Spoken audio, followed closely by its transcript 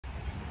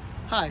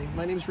Hi,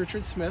 my name is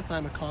Richard Smith.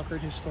 I'm a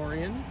Concord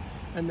historian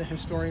and the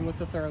historian with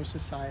the Thoreau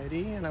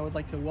Society, and I would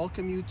like to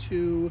welcome you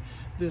to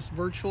this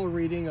virtual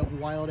reading of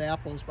Wild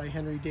Apples by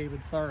Henry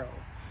David Thoreau.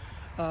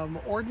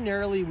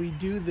 Ordinarily, we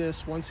do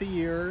this once a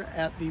year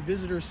at the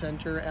Visitor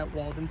Center at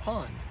Walden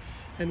Pond,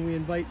 and we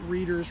invite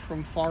readers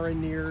from far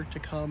and near to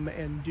come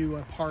and do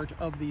a part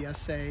of the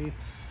essay.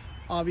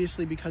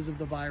 Obviously, because of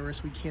the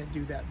virus, we can't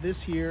do that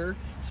this year,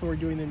 so we're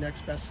doing the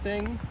next best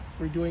thing.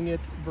 We're doing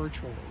it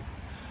virtually.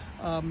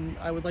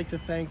 I would like to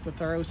thank the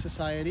Thoreau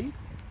Society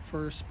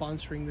for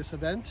sponsoring this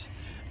event,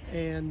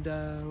 and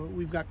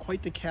we've got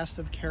quite the cast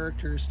of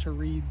characters to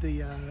read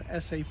the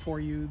essay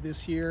for you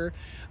this year.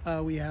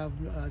 We have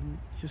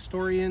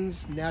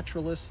historians,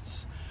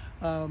 naturalists,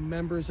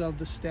 members of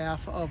the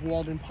staff of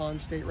Walden Pond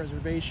State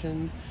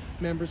Reservation,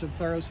 members of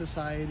Thoreau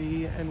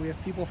Society, and we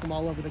have people from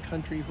all over the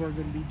country who are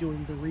going to be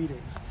doing the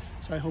readings.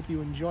 So I hope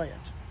you enjoy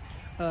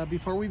it.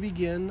 Before we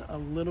begin, a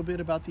little bit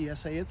about the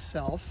essay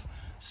itself.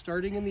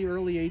 Starting in the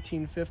early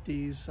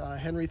 1850s,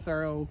 Henry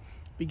Thoreau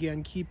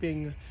began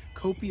keeping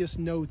copious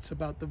notes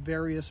about the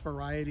various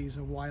varieties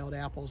of wild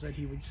apples that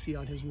he would see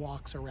on his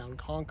walks around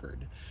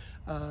Concord.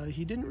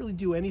 He didn't really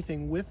do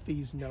anything with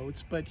these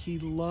notes, but he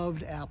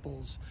loved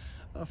apples.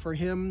 For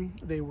him,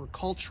 they were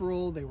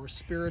cultural, they were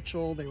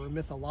spiritual, they were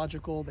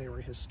mythological, they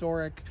were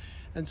historic,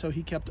 and so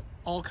he kept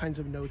all kinds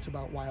of notes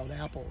about wild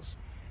apples.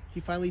 He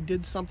finally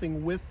did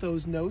something with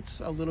those notes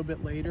a little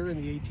bit later in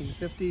the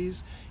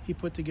 1850s. He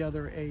put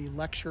together a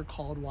lecture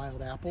called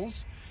Wild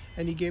Apples,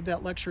 and he gave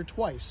that lecture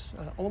twice,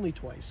 only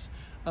twice.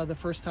 The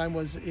first time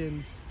was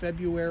in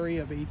February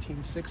of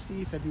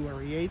 1860,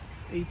 February 8th,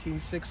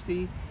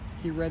 1860.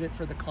 He read it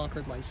for the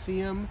Concord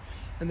Lyceum,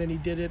 and then he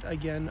did it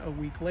again a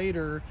week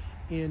later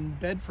in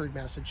Bedford,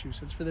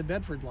 Massachusetts for the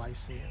Bedford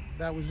Lyceum.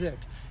 That was it.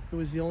 It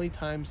was the only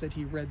times that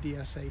he read the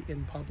essay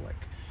in public.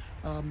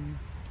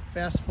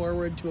 Fast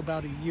forward to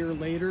about a year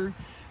later,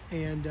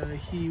 and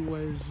he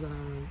was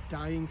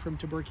dying from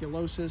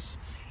tuberculosis.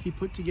 He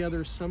put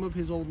together some of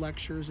his old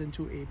lectures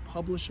into a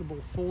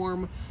publishable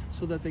form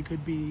so that they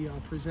could be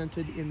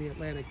presented in the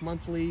Atlantic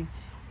Monthly.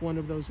 One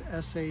of those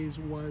essays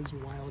was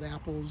Wild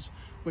Apples,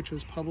 which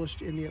was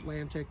published in the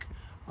Atlantic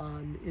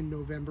in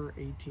November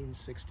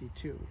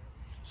 1862.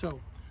 So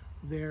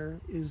there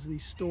is the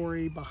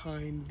story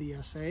behind the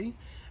essay,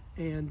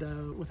 and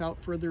without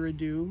further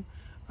ado,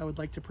 I would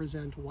like to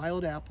present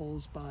Wild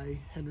Apples by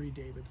Henry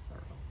David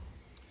Thoreau.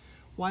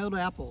 Wild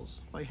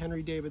Apples by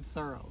Henry David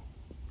Thoreau.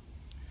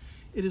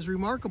 It is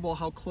remarkable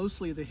how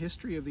closely the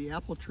history of the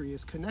apple tree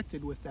is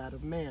connected with that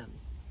of man.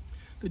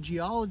 The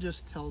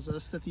geologist tells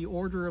us that the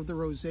order of the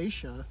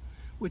Rosaceae,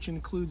 which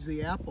includes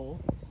the apple,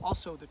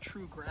 also the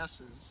true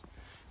grasses,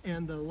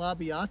 and the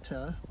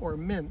labiata, or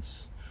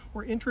mints,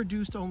 were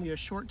introduced only a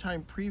short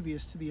time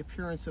previous to the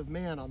appearance of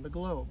man on the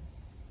globe.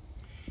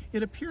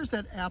 It appears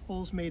that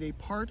apples made a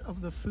part of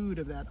the food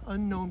of that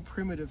unknown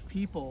primitive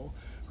people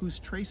whose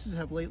traces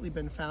have lately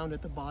been found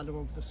at the bottom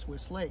of the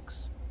Swiss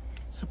lakes,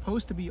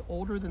 supposed to be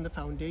older than the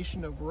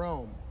foundation of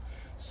Rome,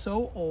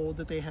 so old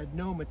that they had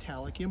no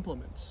metallic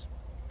implements.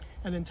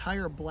 An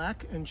entire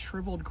black and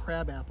shriveled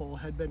crabapple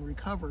had been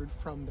recovered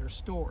from their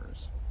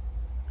stores.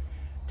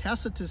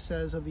 Tacitus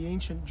says of the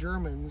ancient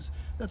Germans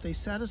that they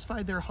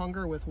satisfied their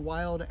hunger with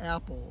wild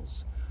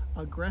apples,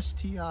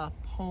 agrestia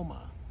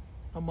poma,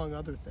 among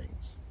other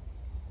things.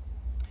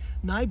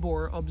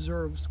 Niebuhr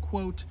observes,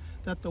 quote,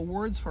 that the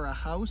words for a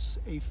house,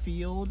 a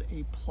field,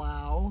 a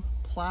plow,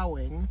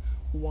 plowing,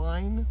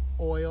 wine,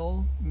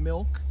 oil,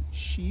 milk,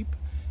 sheep,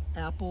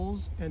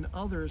 apples, and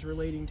others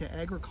relating to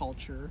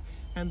agriculture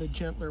and the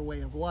gentler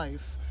way of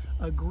life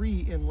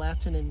agree in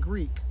Latin and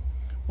Greek,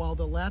 while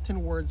the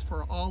Latin words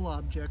for all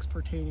objects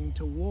pertaining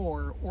to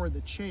war or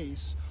the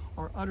chase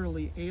are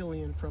utterly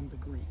alien from the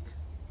Greek.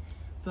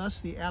 Thus,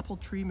 the apple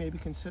tree may be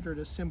considered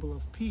a symbol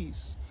of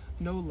peace,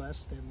 no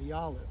less than the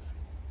olive.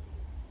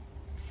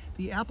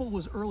 The apple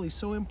was early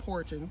so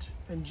important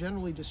and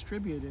generally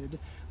distributed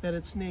that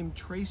its name,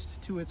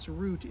 traced to its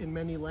root in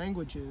many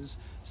languages,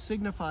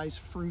 signifies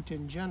fruit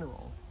in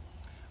general.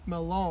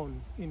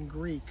 Melon in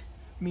Greek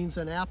means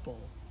an apple,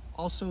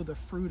 also the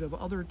fruit of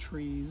other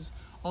trees,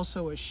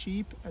 also a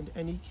sheep and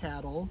any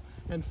cattle,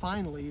 and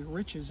finally,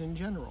 riches in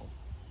general.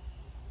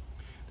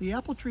 The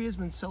apple tree has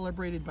been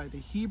celebrated by the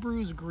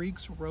Hebrews,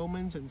 Greeks,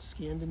 Romans, and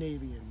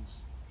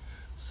Scandinavians.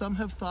 Some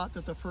have thought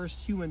that the first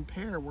human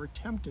pair were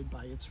tempted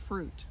by its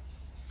fruit.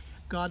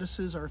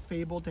 Goddesses are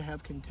fabled to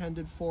have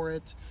contended for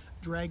it,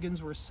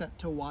 dragons were set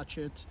to watch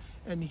it,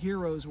 and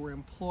heroes were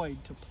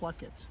employed to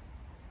pluck it.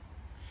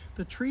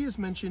 The tree is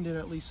mentioned in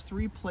at least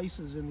 3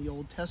 places in the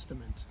Old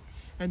Testament,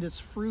 and its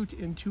fruit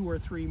in 2 or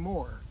 3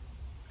 more.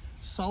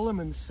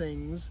 Solomon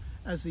sings,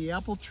 "As the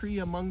apple tree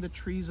among the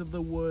trees of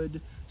the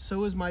wood,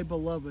 so is my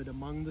beloved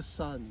among the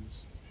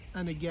sons."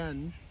 And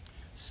again,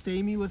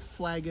 "Stay me with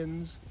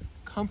flagons,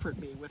 comfort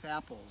me with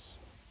apples."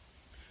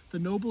 The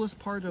noblest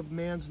part of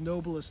man's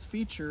noblest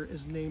feature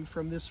is named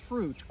from this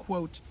fruit,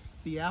 quote,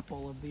 "the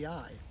apple of the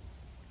eye."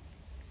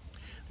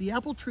 The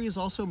apple tree is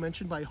also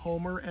mentioned by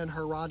Homer and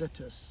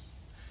Herodotus.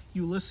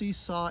 Ulysses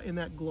saw in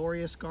that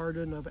glorious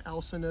garden of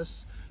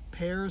Alcinous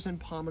pears and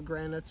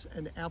pomegranates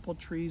and apple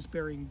trees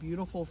bearing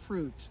beautiful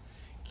fruit,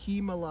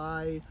 ki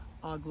malai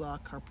agla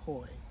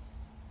karpoi.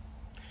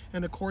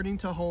 And according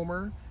to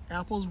Homer,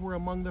 apples were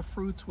among the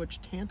fruits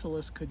which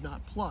Tantalus could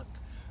not pluck,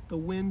 the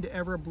wind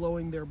ever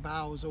blowing their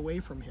boughs away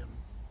from him.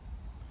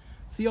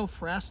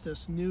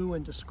 Theophrastus knew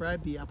and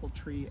described the apple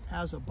tree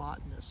as a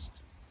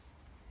botanist.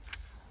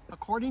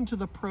 According to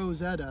the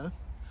Prose Edda,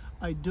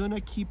 I dunna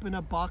keep in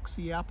a box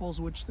the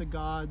apples which the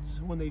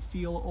gods, when they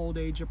feel old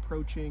age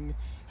approaching,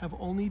 have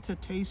only to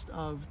taste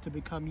of to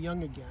become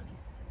young again.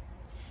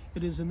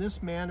 It is in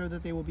this manner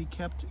that they will be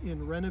kept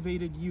in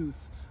renovated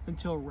youth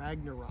until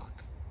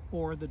Ragnarok,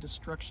 or the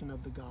destruction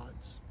of the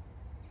gods.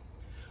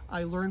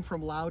 I learned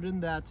from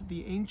Loudon that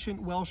the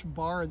ancient Welsh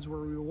bards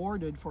were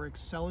rewarded for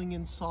excelling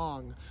in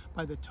song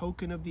by the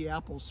token of the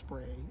apple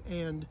spray,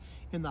 and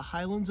in the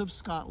Highlands of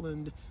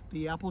Scotland,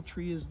 the apple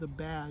tree is the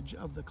badge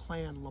of the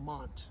clan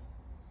Lamont.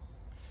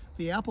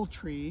 The apple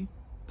tree,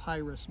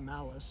 Pyrus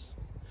malus,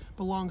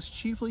 belongs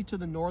chiefly to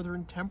the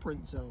northern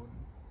temperate zone.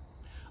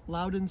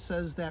 Loudon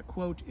says that,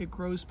 quote, it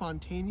grows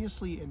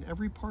spontaneously in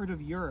every part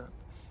of Europe,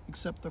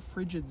 except the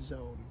frigid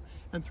zone,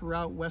 and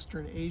throughout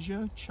Western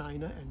Asia,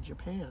 China, and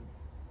Japan.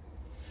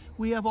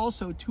 We have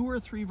also 2 or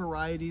 3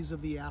 varieties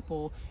of the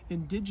apple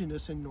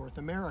indigenous in North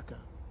America.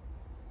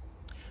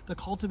 The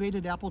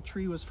cultivated apple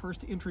tree was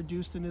first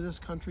introduced into this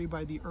country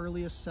by the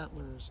earliest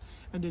settlers,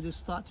 and it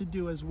is thought to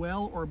do as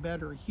well or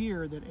better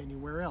here than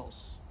anywhere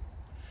else.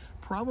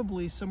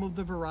 Probably some of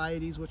the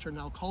varieties which are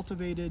now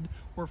cultivated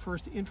were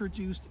first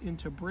introduced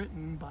into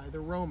Britain by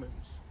the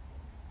Romans.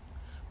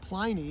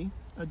 Pliny,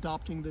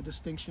 adopting the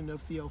distinction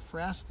of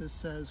Theophrastus,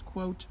 says,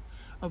 quote,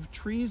 of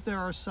trees there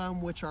are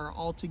some which are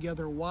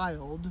altogether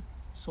wild,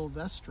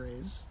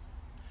 silvestres,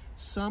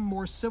 some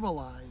more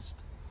civilized,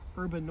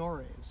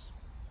 urbinores.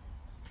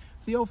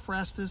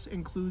 Theophrastus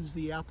includes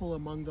the apple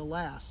among the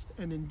last,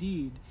 and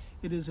indeed,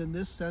 it is in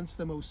this sense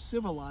the most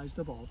civilized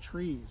of all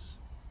trees.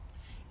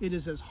 It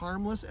is as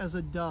harmless as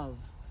a dove,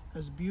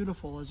 as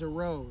beautiful as a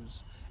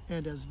rose,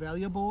 and as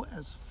valuable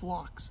as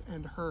flocks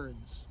and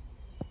herds.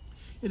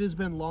 It has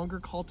been longer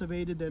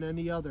cultivated than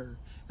any other,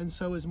 and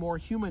so is more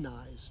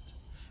humanized.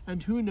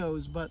 And who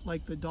knows but,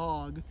 like the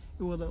dog,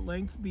 it will at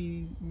length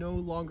be no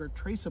longer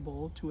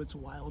traceable to its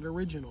wild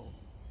original.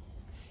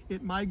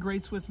 It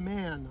migrates with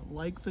man,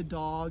 like the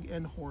dog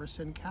and horse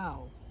and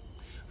cow,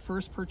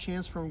 first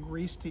perchance from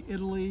Greece to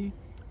Italy,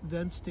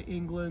 thence to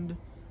England,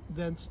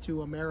 thence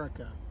to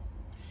America.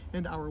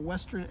 And our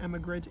western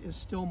emigrant is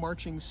still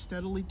marching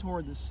steadily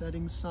toward the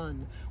setting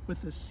sun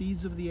with the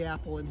seeds of the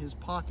apple in his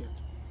pocket,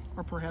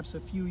 or perhaps a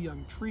few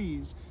young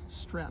trees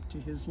strapped to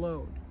his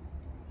load.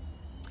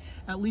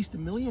 At least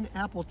 1 million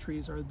apple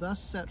trees are thus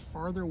set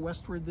farther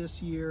westward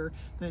this year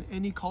than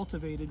any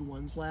cultivated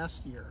ones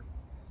last year.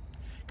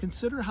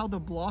 Consider how the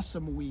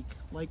blossom week,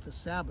 like the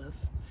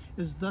Sabbath,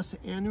 is thus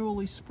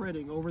annually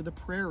spreading over the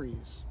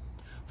prairies.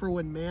 For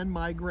when man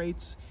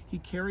migrates, he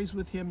carries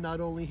with him not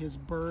only his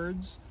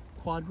birds,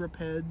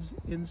 quadrupeds,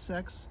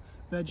 insects,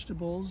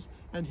 vegetables,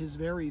 and his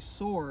very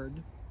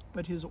sword,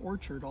 but his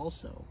orchard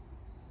also.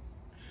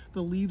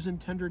 The leaves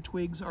and tender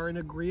twigs are an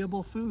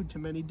agreeable food to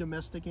many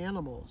domestic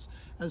animals,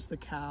 as the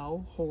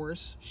cow,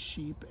 horse,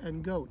 sheep,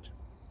 and goat.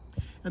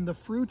 And the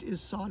fruit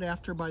is sought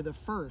after by the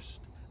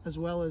first, as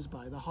well as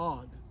by the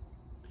hog.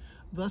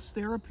 Thus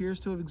there appears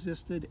to have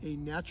existed a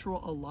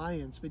natural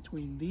alliance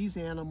between these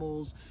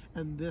animals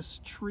and this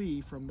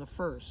tree from the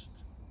first.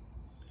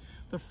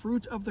 The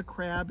fruit of the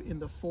crab in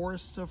the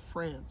forests of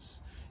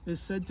France is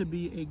said to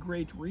be a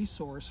great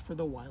resource for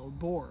the wild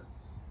boar.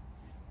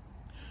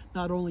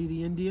 Not only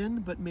the Indian,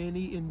 but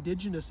many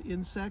indigenous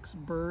insects,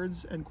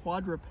 birds, and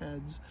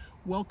quadrupeds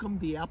welcomed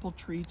the apple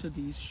tree to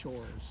these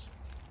shores.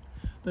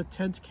 The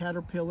tent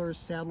caterpillar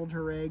saddled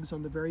her eggs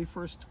on the very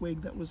first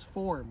twig that was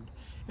formed,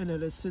 and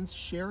it has since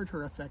shared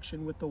her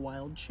affection with the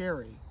wild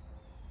cherry.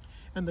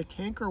 And the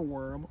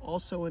cankerworm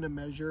also in a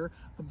measure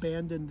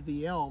abandoned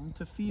the elm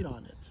to feed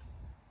on it.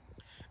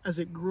 As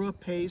it grew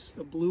apace,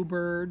 the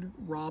bluebird,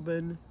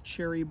 robin,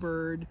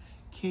 cherrybird,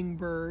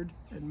 kingbird,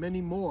 and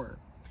many more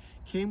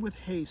came with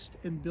haste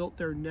and built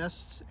their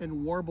nests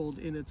and warbled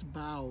in its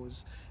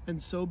boughs,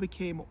 and so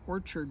became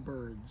orchard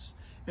birds,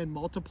 and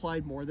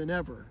multiplied more than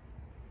ever.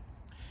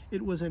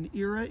 It was an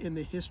era in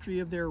the history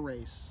of their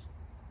race.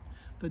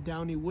 The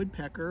downy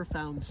woodpecker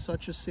found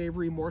such a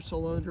savory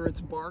morsel under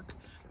its bark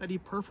that he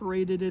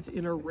perforated it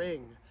in a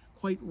ring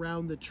quite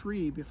round the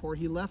tree before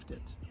he left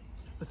it,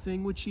 a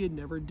thing which he had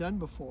never done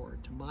before,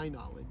 to my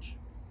knowledge.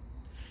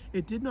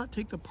 It did not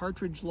take the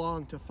partridge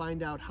long to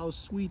find out how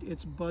sweet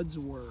its buds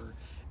were,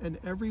 and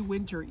every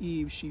winter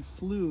eve she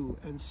flew,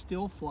 and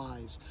still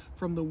flies,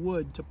 from the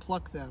wood to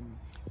pluck them,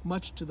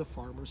 much to the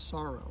farmer's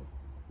sorrow.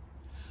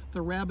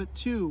 The rabbit,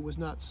 too, was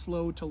not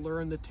slow to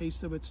learn the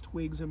taste of its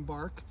twigs and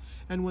bark,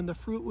 and when the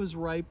fruit was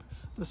ripe,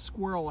 the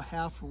squirrel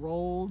half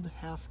rolled,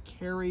 half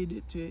carried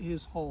it to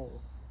his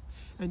hole.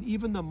 and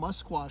even the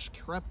musquash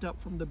crept up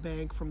from the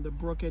bank from the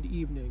brook at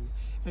evening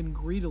and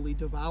greedily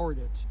devoured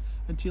it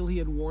until he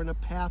had worn a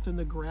path in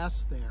the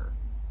grass there.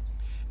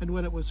 And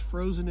when it was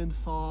frozen and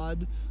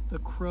thawed, the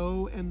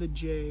crow and the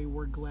jay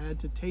were glad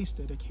to taste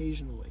it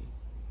occasionally.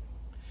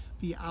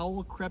 The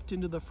owl crept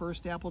into the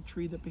first apple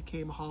tree that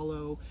became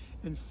hollow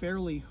and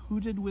fairly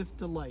hooted with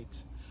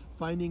delight,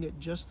 finding it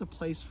just the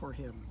place for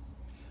him.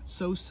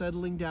 So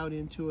settling down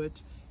into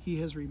it, he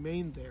has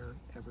remained there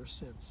ever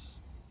since.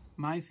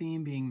 My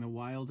theme being the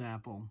wild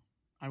apple,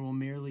 I will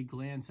merely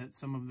glance at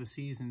some of the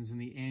seasons in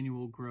the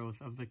annual growth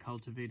of the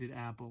cultivated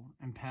apple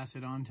and pass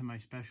it on to my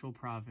special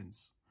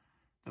province.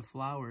 The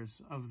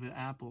flowers of the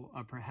apple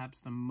are perhaps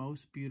the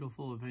most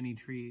beautiful of any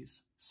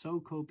trees, so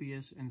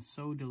copious and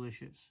so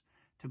delicious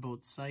to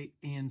both sight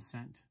and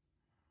scent.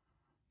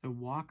 The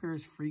walker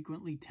is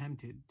frequently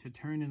tempted to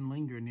turn and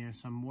linger near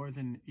some more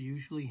than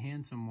usually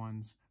handsome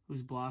ones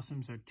whose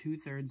blossoms are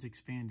 2/3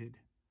 expanded.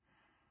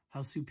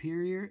 How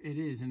superior it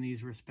is in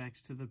these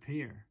respects to the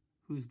pear,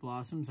 whose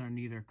blossoms are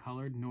neither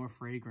colored nor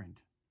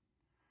fragrant.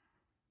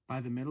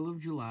 By the middle of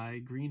July,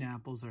 green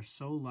apples are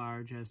so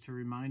large as to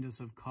remind us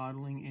of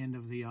coddling and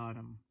of the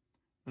autumn.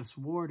 The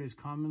sward is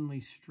commonly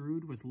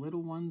strewed with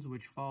little ones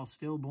which fall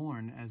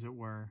stillborn, as it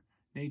were,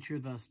 nature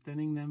thus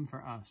thinning them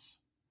for us.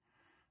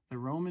 The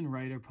Roman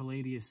writer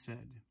Palladius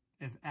said,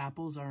 "If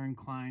apples are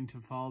inclined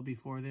to fall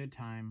before their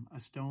time, a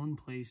stone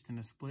placed in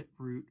a split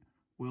root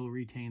will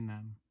retain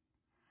them."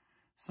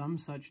 Some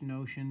such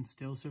notion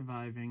still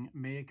surviving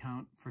may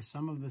account for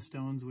some of the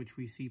stones which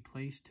we see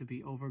placed to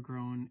be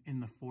overgrown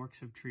in the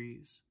forks of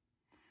trees.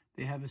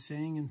 They have a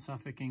saying in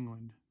Suffolk,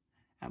 England,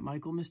 "At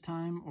Michaelmas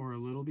time, or a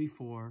little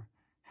before,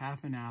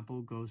 half an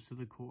apple goes to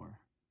the core."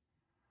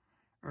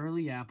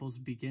 Early apples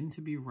begin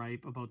to be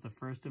ripe about the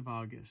 1st of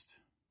August,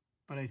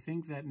 but I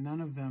think that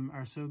none of them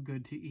are so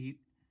good to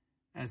eat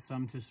as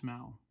some to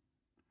smell.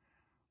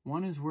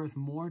 One is worth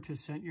more to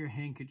scent your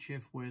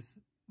handkerchief with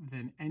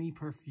than any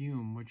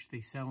perfume which they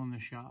sell in the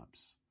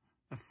shops.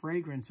 The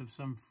fragrance of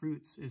some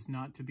fruits is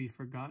not to be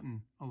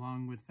forgotten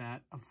along with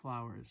that of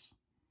flowers.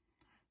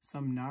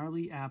 Some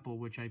gnarly apple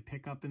which I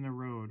pick up in the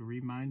road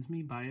reminds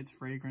me by its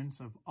fragrance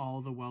of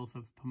all the wealth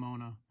of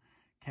Pomona,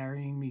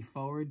 carrying me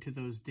forward to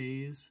those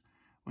days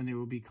when they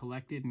will be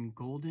collected in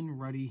golden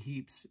ruddy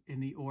heaps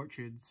in the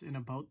orchards and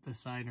about the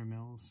cider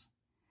mills.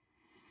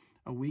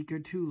 A week or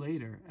two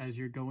later, as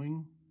you're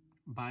going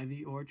by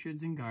the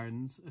orchards and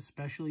gardens,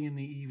 especially in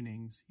the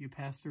evenings, you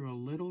pass through a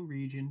little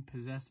region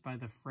possessed by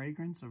the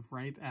fragrance of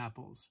ripe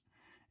apples,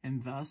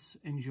 and thus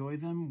enjoy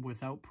them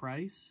without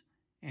price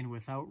and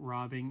without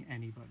robbing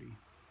anybody.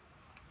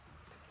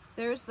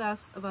 There is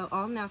thus about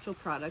all natural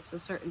products a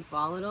certain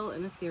volatile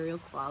and ethereal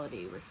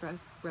quality which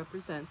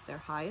represents their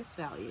highest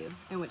value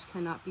and which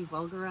cannot be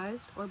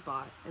vulgarized or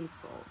bought and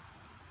sold.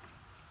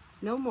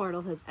 No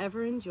mortal has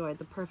ever enjoyed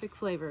the perfect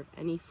flavor of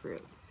any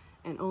fruit,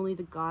 and only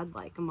the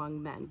godlike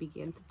among men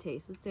begin to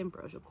taste its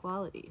ambrosial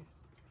qualities.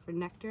 For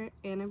nectar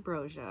and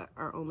ambrosia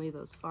are only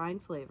those fine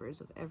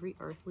flavors of every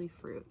earthly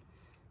fruit,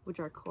 which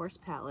our coarse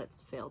palates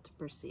fail to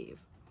perceive,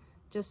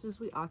 just as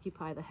we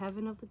occupy the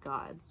heaven of the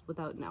gods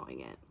without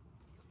knowing it.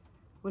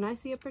 When I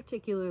see a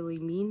particularly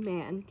mean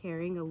man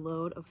carrying a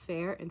load of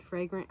fair and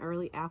fragrant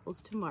early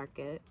apples to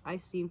market, I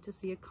seem to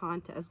see a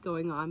contest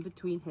going on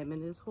between him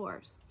and his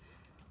horse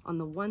on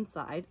the one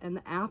side and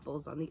the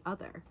apples on the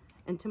other,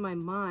 and to my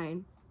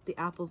mind, the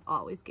apples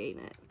always gain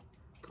it.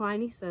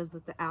 Pliny says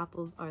that the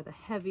apples are the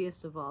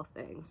heaviest of all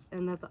things,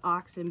 and that the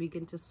oxen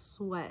begin to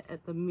sweat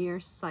at the mere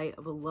sight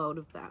of a load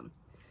of them.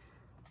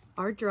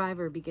 Our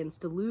driver begins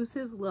to lose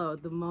his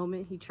load the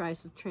moment he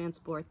tries to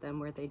transport them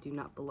where they do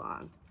not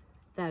belong.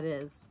 That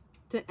is,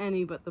 to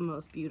any but the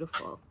most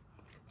beautiful.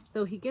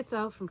 Though he gets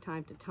out from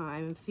time to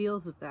time and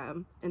feels of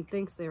them and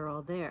thinks they are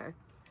all there,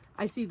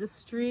 I see the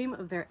stream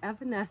of their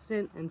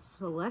evanescent and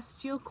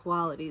celestial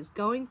qualities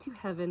going to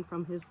heaven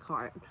from his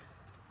cart,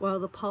 while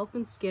the pulp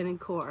and skin and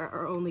core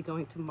are only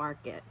going to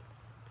market.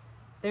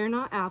 They are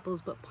not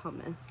apples but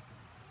pumice.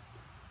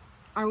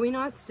 Are we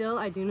not still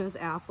Iduna's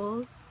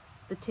apples,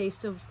 the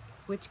taste of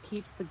which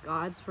keeps the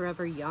gods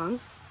forever young?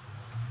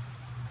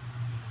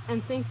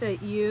 And think that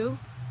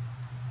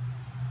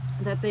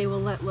they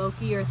will let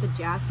Loki or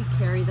Thjassi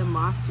carry them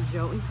off to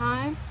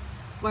Jotunheim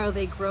while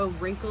they grow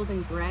wrinkled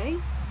and gray?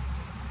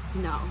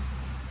 No,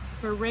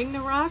 for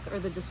Ragnarok, or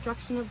the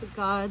destruction of the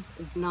gods,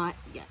 is not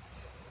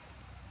yet.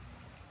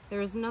 There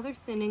is another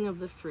thinning of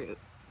the fruit,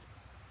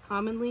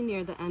 commonly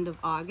near the end of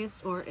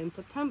August or in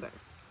September,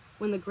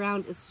 when the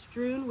ground is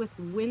strewn with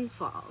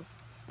windfalls,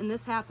 and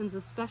this happens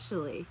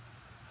especially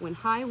when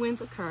high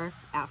winds occur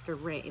after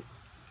rain.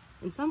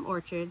 In some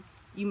orchards,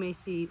 you may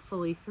see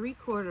fully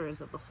 3/4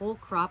 of the whole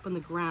crop on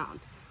the ground,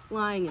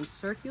 lying in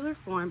circular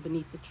form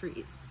beneath the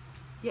trees,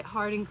 yet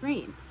hard and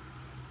green,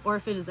 or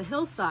if it is a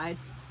hillside,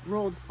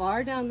 rolled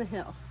far down the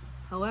hill.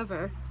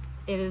 However,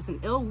 it is an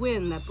ill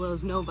wind that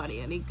blows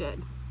nobody any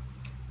good.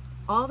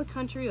 All the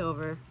country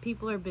over,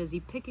 people are busy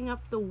picking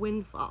up the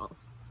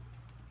windfalls,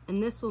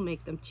 and this will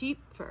make them cheap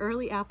for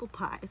early apple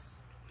pies.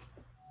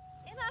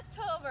 In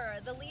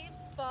October, the leaves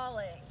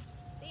falling,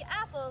 The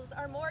apples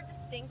are more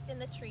distinct in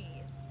the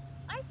trees.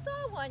 I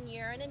saw one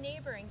year in a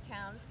neighboring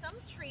town some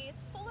trees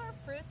fuller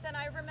fruit than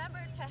I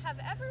remembered to have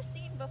ever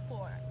seen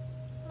before.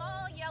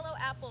 Small yellow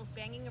apples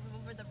banging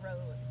over the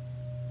road.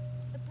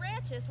 The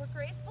branches were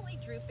gracefully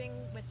drooping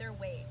with their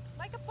weight,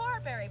 like a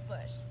barberry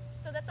bush,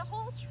 so that the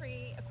whole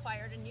tree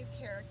acquired a new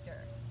character.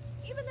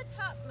 Even the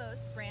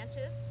topmost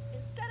branches,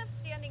 instead of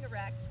standing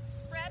erect,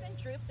 spread and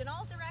drooped in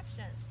all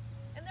directions,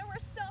 and there were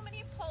so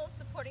many poles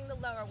supporting the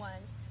lower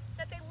ones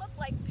that they looked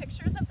like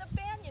pictures of the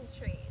banyan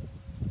trees.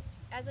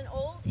 As an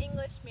old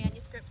English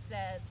manuscript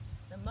says,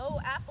 "The mo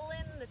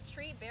applin the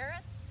tree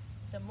beareth,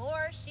 the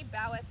more she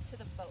boweth to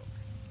the folk."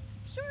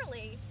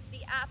 Surely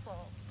the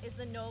apple is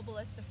the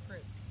noblest of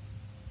fruits.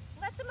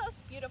 Let the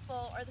most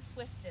beautiful or the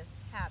swiftest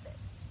have it.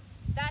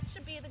 That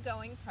should be the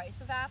going price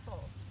of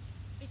apples.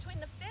 Between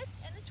the 5th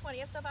and the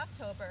 20th of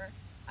October,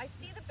 I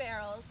see the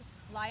barrels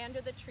lie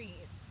under the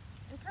trees,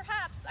 and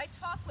perhaps I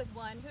talk with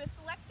one who is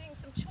selecting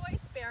some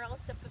choice barrels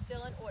to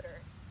fulfill an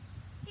order.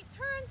 He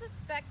turns a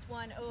specked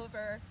one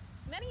over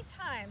many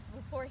times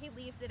before he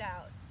leaves it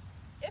out.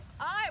 If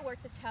I were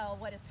to tell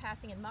what is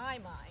passing in my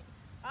mind,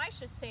 I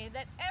should say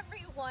that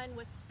every one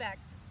was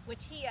specked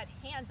which he had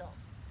handled,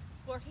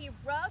 for he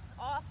rubs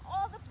off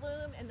all the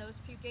bloom and those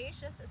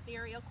fugacious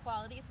ethereal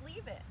qualities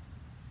leave it.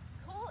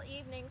 Cool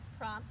evenings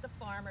prompt the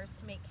farmers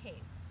to make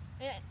haste,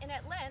 and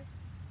at length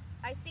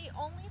I see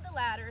only the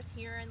ladders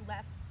here and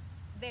left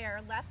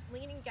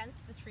leaning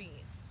against the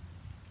trees.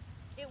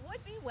 It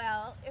would be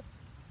well if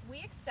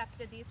we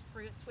accepted these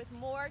fruits with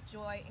more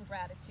joy and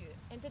gratitude,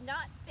 and did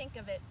not think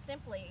of it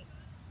simply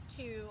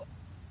to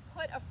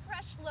put a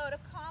fresh load of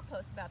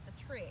compost about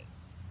the tree.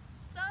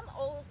 Some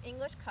old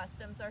English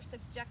customs are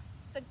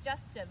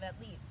suggestive at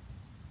least.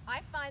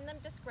 I find them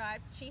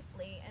described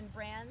chiefly in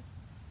Brand's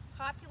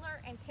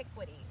Popular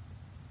Antiquities.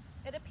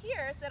 It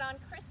appears that on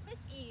Christmas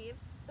Eve,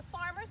 the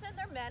farmers and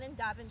their men in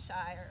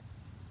Devonshire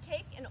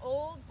take an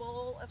old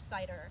bowl of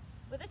cider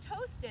with a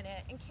toast in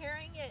it, and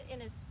carrying it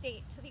in a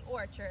state to the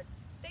orchard,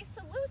 they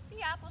salute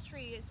the apple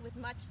trees with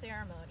much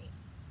ceremony,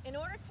 in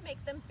order to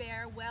make them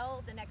bear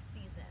well the next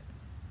season.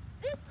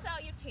 This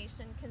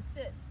salutation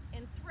consists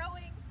in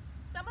throwing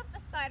some of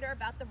the cider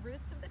about the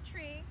roots of the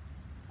tree,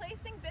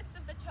 placing bits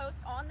of the toast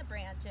on the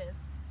branches,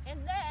 and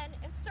then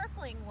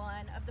encircling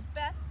one of the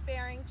best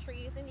bearing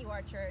trees in the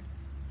orchard,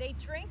 they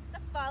drink the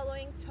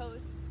following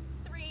toast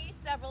 3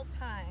 several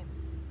times.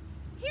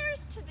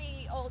 Here's to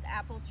the old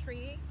apple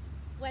tree,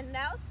 when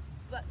thou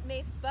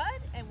mayst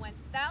bud, and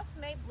whence thou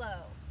may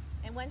blow,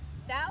 and whence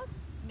thou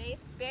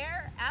mayst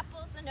bear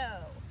apples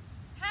enow.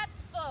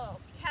 Hats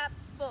full,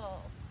 caps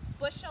full,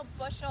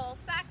 bushel,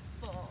 sacks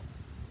full,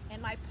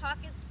 and my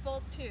pockets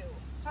full too.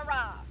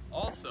 Hurrah!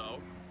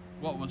 Also,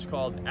 what was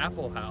called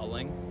apple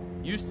howling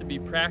used to be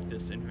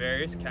practiced in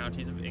various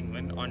counties of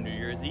England on New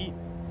Year's Eve.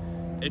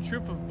 A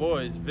troop of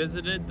boys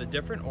visited the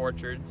different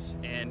orchards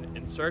and,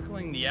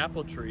 encircling the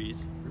apple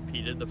trees,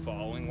 repeated the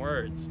following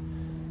words: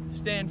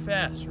 "Stand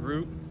fast,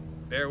 root,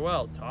 bear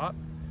well, top.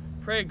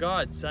 Pray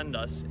God send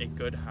us a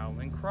good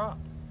howling crop.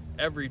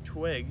 Every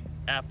twig,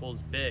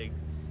 apples big.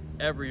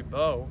 Every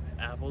bough,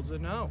 apples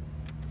enow."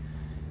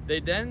 They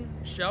then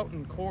shout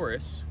in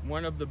chorus,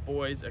 one of the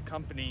boys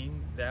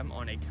accompanying them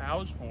on a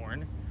cow's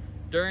horn.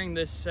 During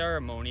this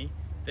ceremony,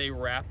 they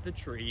rap the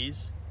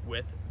trees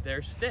with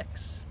their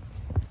sticks.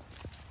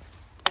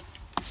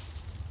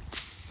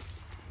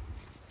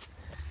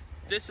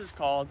 This is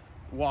called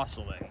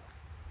wassailing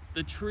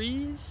the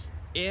trees,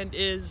 and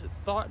is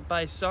thought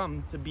by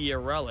some to be a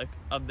relic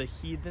of the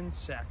heathen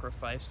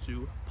sacrifice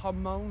to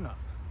Pomona.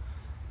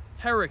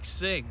 Herrick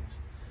sings,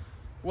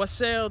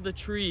 "Wassail the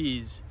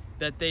trees,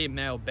 that they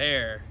may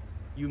bear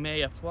you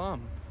may a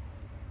plum,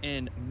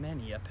 and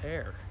many a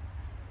pear.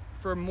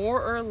 For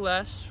more or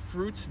less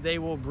fruits they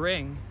will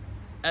bring,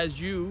 as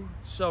you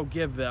so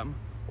give them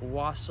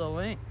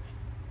wassailing."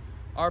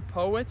 Our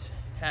poets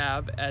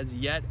have as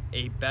yet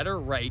a better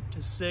right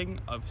to sing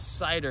of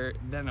cider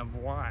than of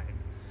wine,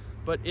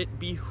 but it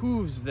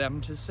behooves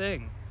them to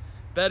sing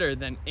better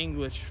than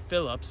English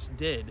Phillips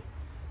did,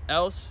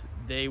 else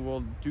they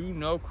will do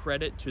no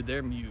credit to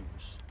their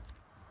muse.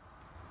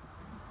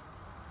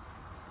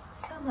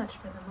 So much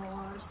for the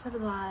more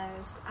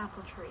civilized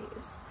apple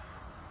trees,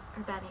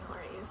 or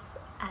benihores,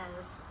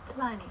 as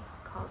Pliny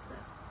calls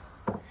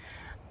them.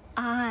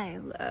 I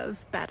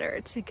love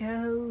better to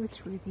go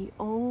through the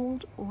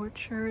old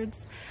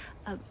orchards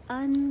of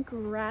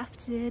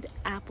ungrafted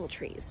apple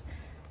trees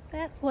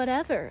at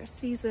whatever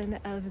season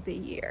of the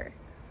year.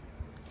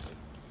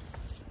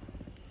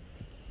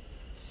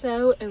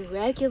 So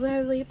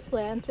irregularly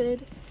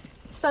planted,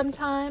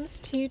 sometimes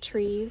 2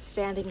 trees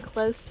standing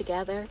close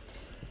together,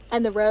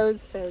 and the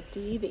rows so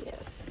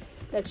devious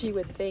that you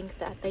would think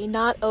that they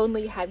not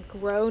only had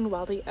grown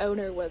while the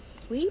owner was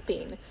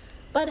sleeping,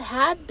 but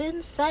had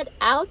been set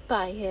out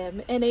by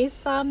him in a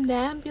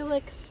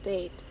somnambulic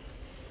state.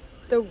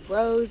 The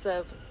rows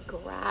of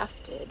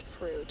grafted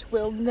fruit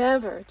will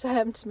never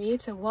tempt me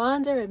to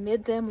wander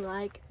amid them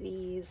like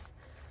these.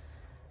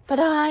 But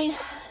I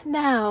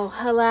now,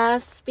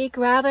 alas, speak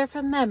rather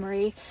from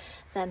memory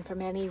than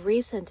from any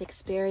recent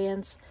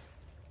experience,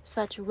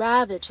 such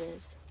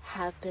ravages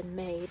have been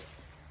made.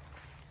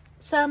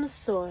 Some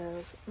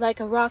soils, like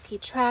a rocky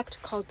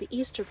tract called the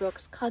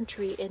Easterbrooks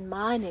country in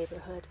my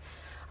neighborhood,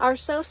 are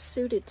so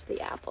suited to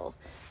the apple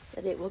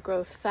that it will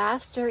grow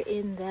faster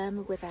in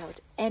them without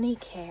any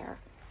care.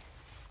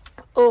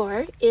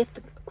 Or, if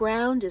the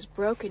ground is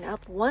broken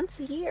up once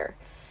a year,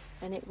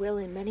 and it will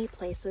in many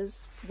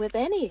places with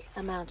any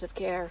amount of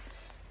care,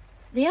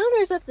 the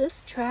owners of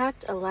this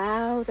tract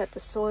allow that the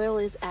soil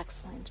is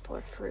excellent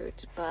for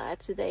fruit,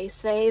 but they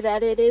say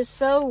that it is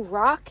so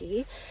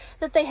rocky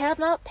that they have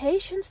not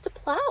patience to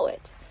plow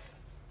it,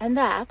 and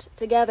that,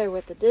 together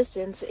with the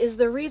distance, is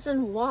the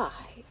reason why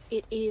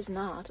it is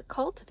not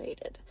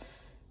cultivated.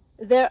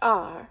 There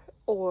are,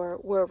 or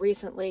were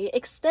recently,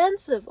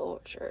 extensive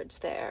orchards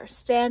there,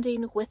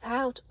 standing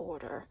without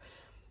order.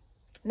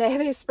 Nay,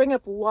 they spring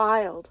up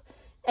wild,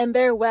 and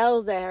bear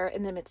well there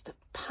in the midst of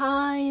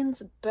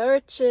pines,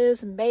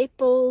 birches,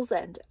 maples,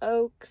 and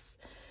oaks.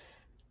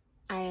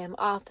 I am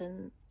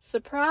often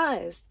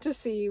surprised to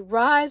see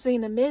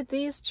rising amid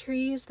these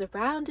trees the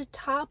rounded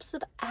tops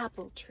of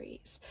apple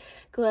trees,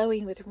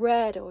 glowing with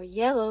red or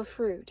yellow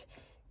fruit,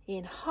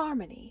 in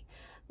harmony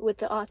with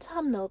the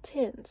autumnal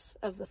tints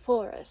of the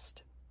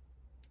forest.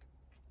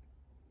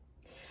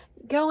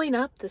 Going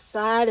up the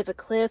side of a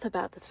cliff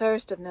about the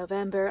 1st of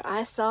November,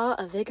 I saw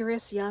a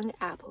vigorous young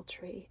apple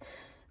tree,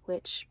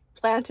 which,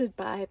 planted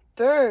by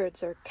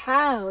birds or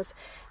cows,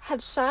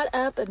 had shot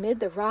up amid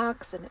the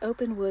rocks and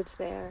open woods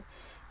there,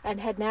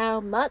 and had now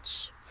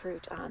much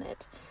fruit on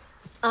it,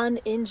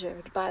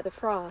 uninjured by the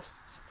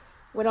frosts,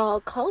 when all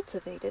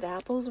cultivated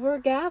apples were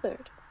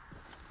gathered.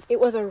 It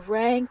was a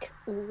rank,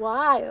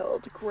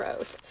 wild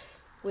growth,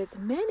 with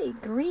many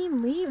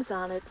green leaves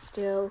on it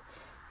still,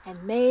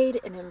 and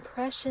made an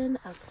impression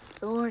of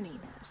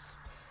thorniness.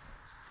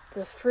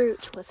 The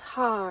fruit was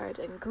hard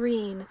and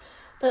green,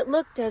 but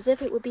looked as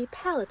if it would be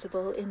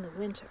palatable in the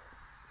winter.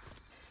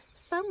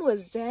 Some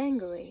was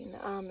dangling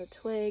on the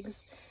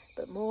twigs,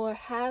 but more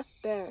half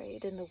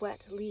buried in the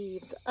wet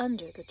leaves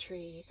under the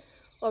tree,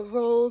 or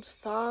rolled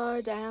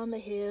far down the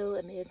hill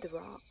amid the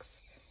rocks.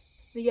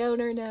 The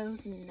owner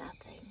knows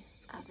nothing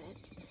of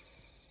it.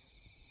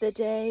 The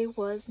day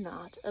was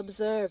not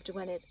observed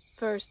when it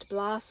first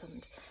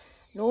blossomed,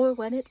 nor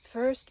when it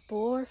first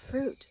bore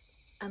fruit,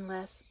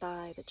 unless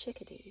by the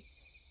chickadee.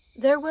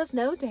 There was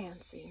no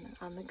dancing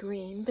on the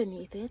green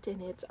beneath it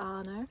in its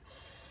honor,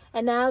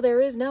 and now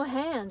there is no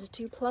hand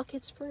to pluck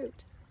its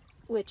fruit,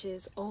 which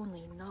is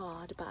only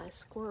gnawed by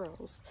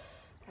squirrels,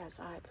 as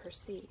I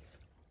perceive.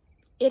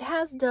 It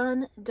has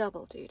done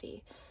double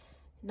duty,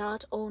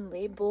 not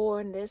only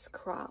borne this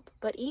crop,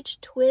 but each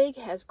twig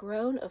has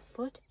grown a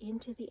foot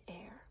into the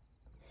air.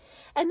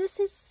 And this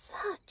is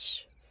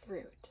such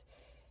fruit,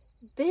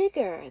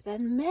 bigger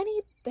than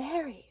many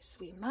berries,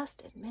 we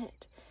must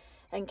admit,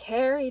 and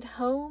carried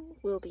home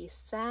will be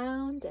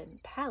sound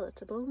and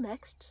palatable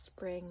next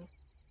spring.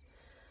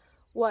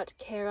 What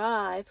care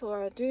I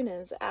for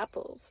Aduna's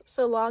apples,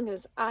 so long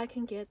as I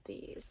can get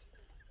these?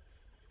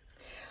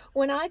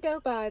 When I go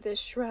by this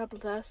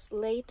shrub thus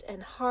late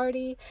and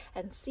hardy,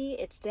 and see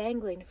its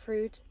dangling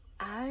fruit,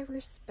 I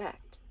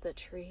respect the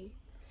tree,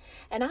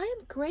 and I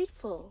am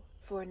grateful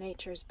for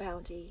nature's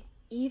bounty,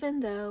 even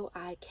though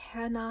I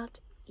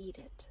cannot eat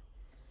it.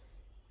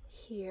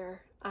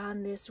 Here,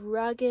 on this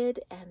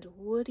rugged and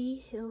woody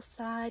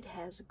hillside,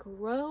 has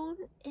grown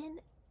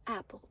an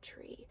apple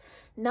tree,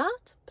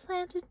 not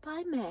planted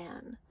by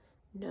man,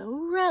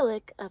 no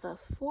relic of a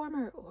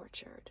former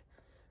orchard,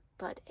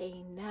 but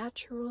a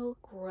natural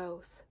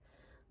growth,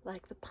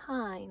 like the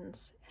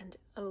pines and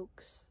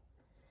oaks.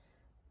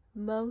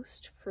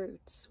 Most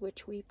fruits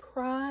which we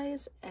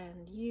prize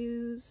and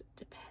use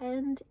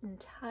depend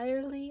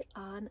entirely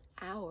on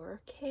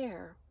our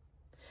care.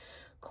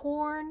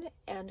 Corn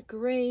and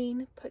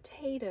grain,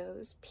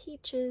 potatoes,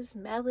 peaches,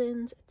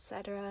 melons,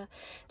 etc.,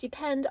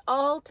 depend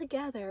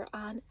altogether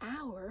on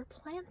our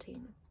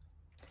planting.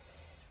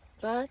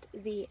 But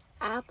the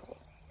apple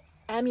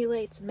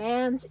emulates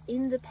man's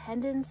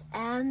independence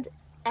and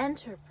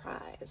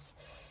enterprise.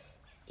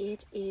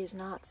 It is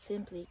not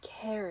simply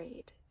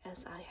carried,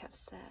 as I have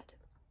said,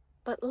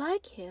 but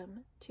like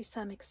him, to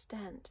some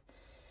extent,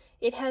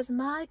 it has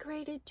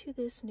migrated to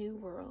this new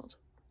world,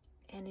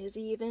 and is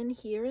even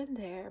here and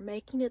there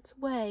making its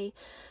way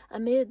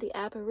amid the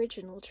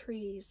aboriginal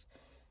trees,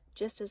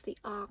 just as the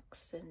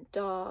ox and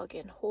dog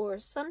and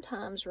horse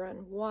sometimes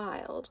run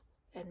wild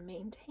and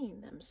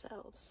maintain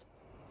themselves.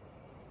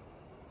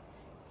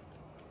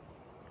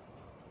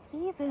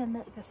 Even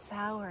the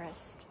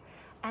sourest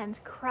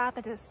and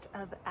crappiest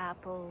of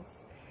apples,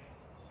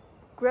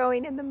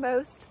 growing in the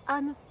most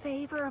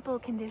unfavorable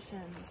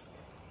conditions,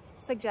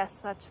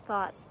 suggest such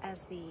thoughts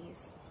as these.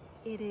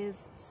 It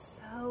is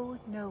so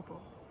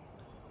noble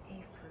a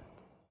fruit.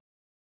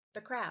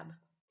 The crab.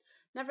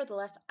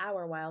 Nevertheless,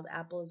 our wild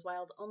apple is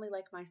wild only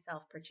like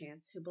myself,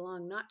 perchance, who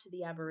belong not to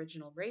the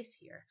aboriginal race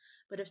here,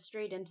 but have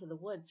strayed into the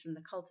woods from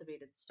the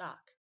cultivated stock.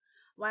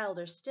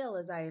 Wilder still,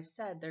 as I have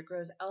said, there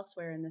grows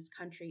elsewhere in this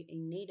country a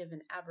native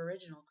and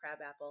aboriginal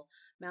crabapple,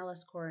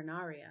 Malus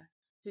coronaria,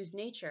 whose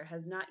nature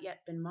has not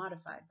yet been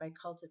modified by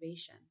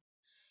cultivation.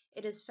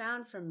 It is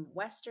found from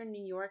western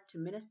New York to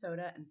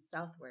Minnesota and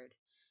southward.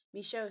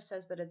 Michaud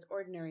says that its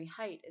ordinary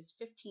height is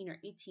 15 or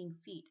 18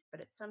 feet,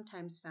 but it's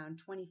sometimes found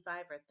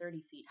 25 or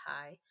 30 feet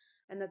high,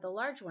 and that the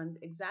large ones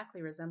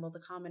exactly resemble the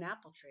common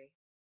apple tree.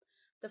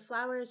 The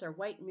flowers are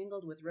white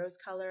mingled with rose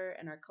color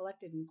and are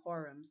collected in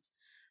corums.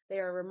 They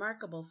are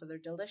remarkable for their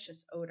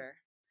delicious odor.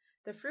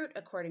 The fruit,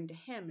 according to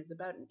him, is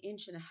about 1.5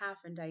 inches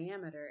in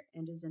diameter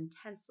and is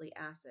intensely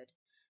acid,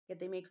 yet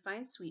they make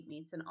fine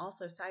sweetmeats and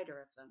also cider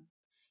of them.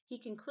 He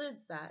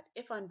concludes that,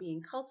 if on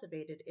being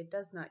cultivated it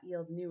does not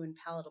yield new and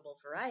palatable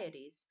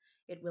varieties,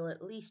 it will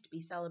at least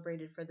be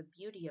celebrated for the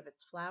beauty of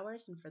its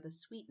flowers and for the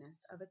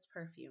sweetness of its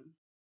perfume.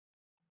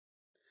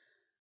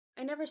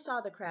 I never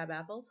saw the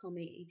crabapple till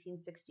May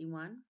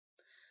 1861.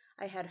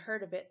 I had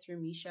heard of it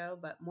through Michaud,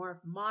 but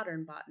more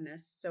modern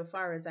botanists, so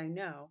far as I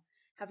know,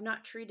 have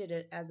not treated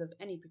it as of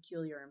any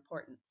peculiar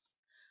importance.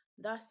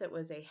 Thus it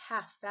was a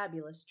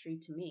half-fabulous tree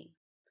to me.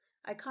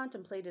 I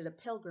contemplated a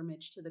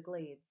pilgrimage to the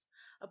Glades,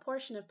 a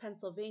portion of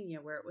Pennsylvania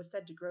where it was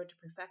said to grow to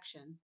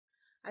perfection.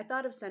 I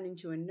thought of sending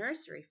to a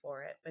nursery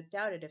for it, but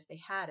doubted if they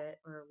had it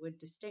or would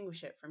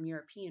distinguish it from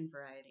European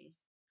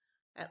varieties.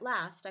 At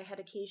last I had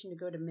occasion to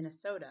go to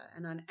Minnesota,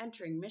 and on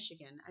entering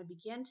Michigan I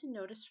began to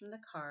notice from the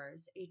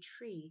cars a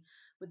tree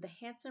with the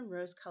handsome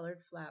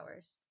rose-colored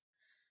flowers.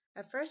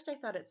 At first I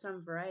thought it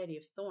some variety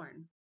of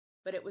thorn,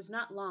 but it was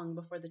not long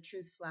before the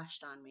truth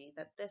flashed on me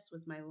that this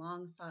was my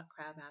long-sought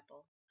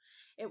crabapple.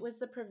 It was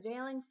the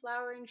prevailing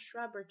flowering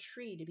shrub or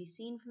tree to be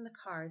seen from the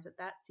cars at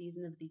that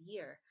season of the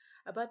year,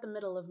 about the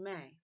middle of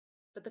May.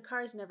 But the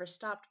cars never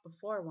stopped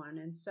before one,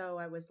 and so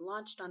I was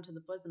launched onto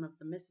the bosom of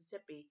the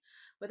Mississippi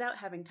without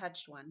having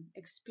touched one,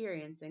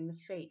 experiencing the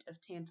fate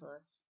of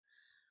Tantalus.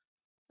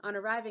 On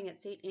arriving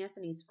at St.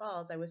 Anthony's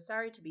Falls, I was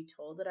sorry to be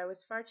told that I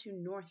was far too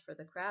north for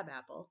the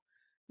crabapple.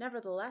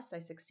 Nevertheless, I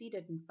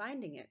succeeded in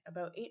finding it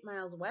about 8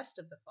 miles west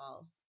of the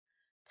falls,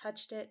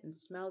 touched it and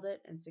smelled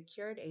it, and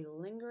secured a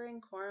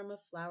lingering corum of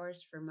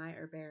flowers for my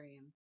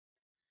herbarium.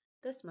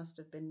 This must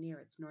have been near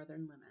its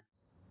northern limit.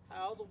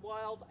 How the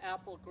wild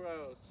apple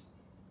grows.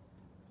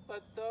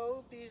 But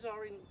though these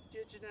are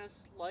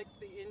indigenous like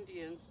the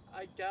Indians,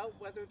 I doubt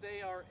whether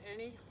they are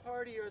any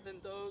hardier than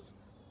those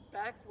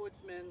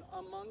backwoodsmen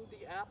among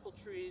the apple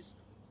trees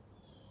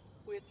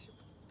which,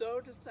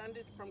 though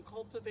descended from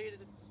cultivated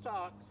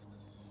stocks,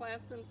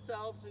 plant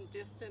themselves in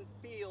distant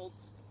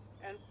fields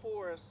and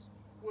forests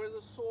where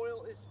the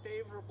soil is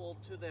favorable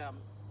to them.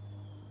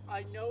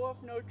 I know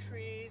of no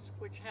trees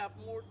which have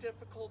more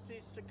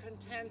difficulties to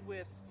contend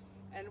with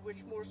and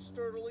which more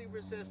sturdily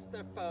resist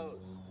their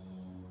foes.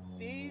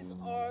 These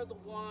are the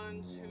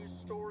ones whose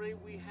story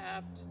we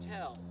have to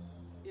tell.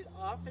 It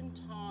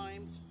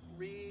oftentimes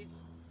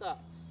reads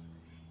thus.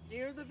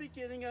 Near the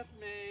beginning of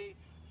May,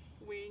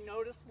 we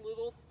notice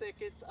little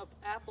thickets of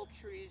apple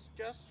trees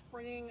just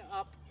springing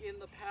up in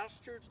the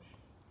pastures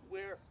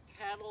where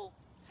cattle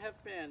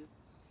have been,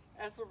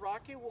 as the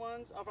rocky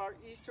ones of our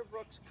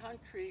Easterbrook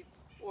country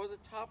or the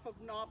top of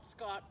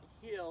Penobscot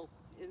Hill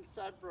in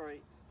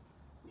Sudbury.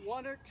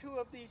 One or two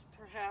of these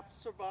perhaps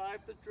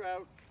survived the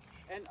drought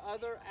and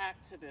other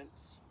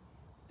accidents,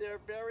 their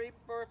very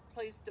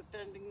birthplace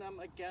defending them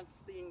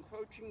against the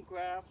encroaching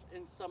grass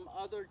and some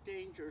other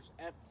dangers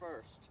at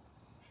first.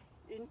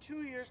 In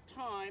 2 years'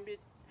 time, it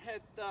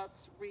had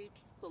thus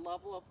reached the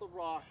level of the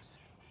rocks,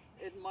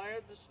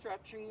 admired the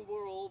stretching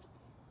world,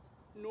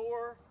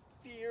 nor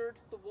feared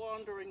the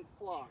wandering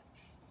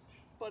flocks.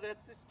 But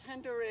at this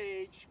tender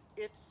age,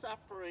 its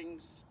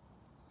sufferings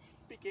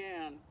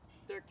began.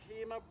 There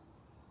came a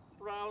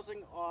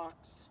browsing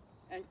ox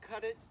and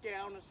cut it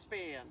down a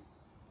span.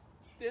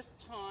 This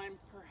time,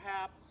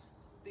 perhaps,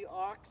 the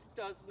ox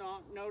does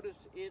not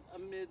notice it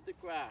amid the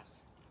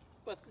grass,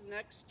 but the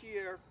next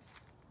year,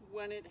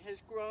 when it has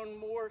grown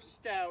more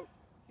stout,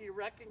 he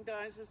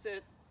recognizes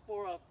it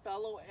for a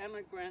fellow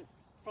emigrant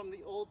from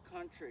the old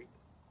country,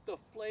 the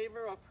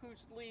flavor of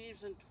whose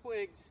leaves and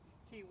twigs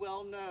he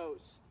well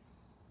knows.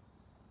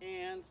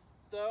 And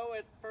though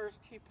at first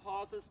he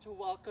pauses to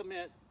welcome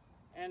it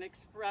and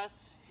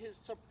express his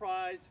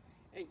surprise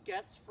and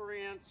gets for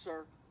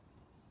answer,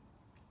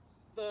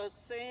 the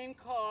same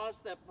cause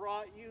that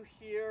brought you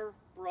here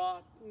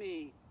brought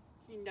me,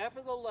 he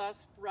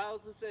nevertheless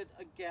browses it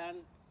again,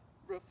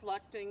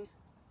 reflecting,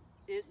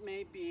 it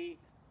may be,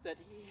 that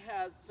he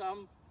has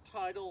some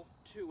title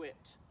to it.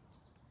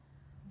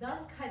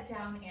 Thus cut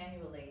down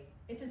annually,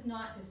 it does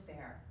not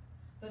despair,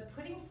 but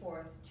putting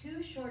forth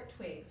 2 short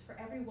twigs for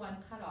every one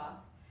cut off,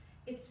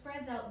 it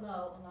spreads out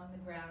low along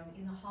the ground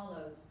in the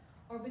hollows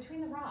or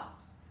between the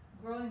rocks,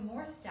 growing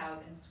more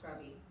stout and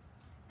scrubby,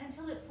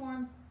 until it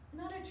forms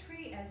not a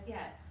tree as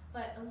yet,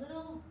 but a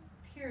little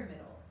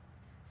pyramidal,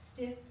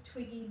 stiff,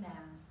 twiggy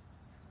mass,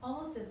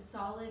 almost as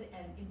solid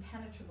and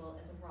impenetrable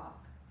as a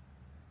rock.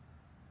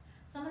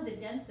 Some of the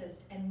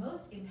densest and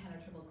most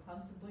impenetrable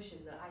clumps of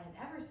bushes that I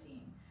have ever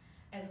seen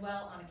as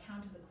well on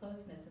account of the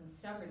closeness and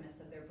stubbornness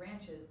of their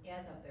branches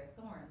as of their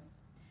thorns,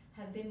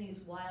 have been these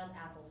wild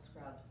apple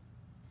scrubs.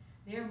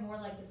 They are more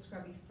like the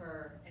scrubby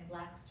fir and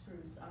black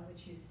spruce on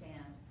which you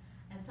stand,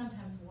 and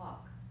sometimes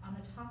walk, on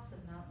the tops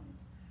of mountains,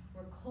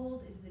 where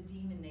cold is the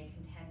demon they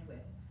contend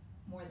with,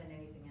 more than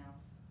anything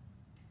else.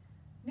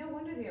 No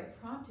wonder they are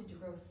prompted to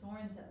grow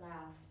thorns at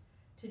last,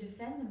 to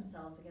defend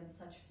themselves against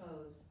such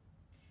foes.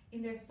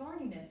 In their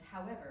thorniness,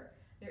 however,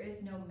 there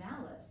is no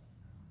malice,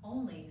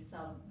 only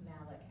some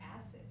malic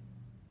acid.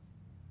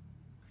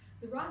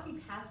 The rocky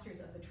pastures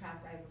of the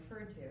tract I've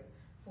referred to,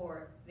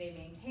 for they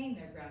maintain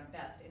their ground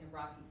best in a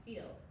rocky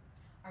field,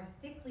 are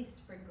thickly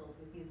sprinkled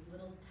with these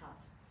little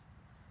tufts,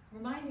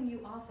 reminding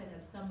you often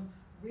of some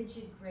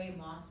rigid gray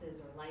mosses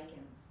or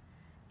lichens,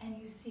 and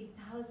you see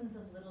thousands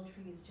of little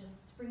trees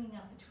just springing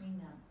up between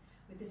them,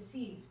 with the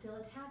seeds still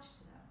attached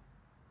to them.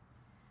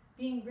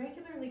 Being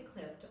regularly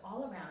clipped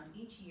all around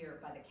each year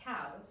by the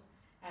cows,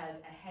 as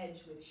a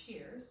hedge with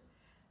shears,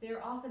 they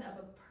are often of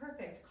a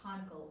perfect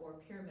conical or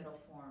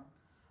pyramidal form,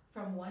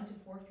 from 1 to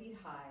 4 feet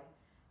high,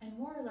 and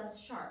more or less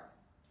sharp,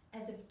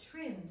 as if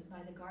trimmed by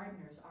the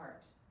gardener's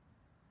art.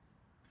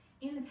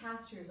 In the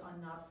pastures on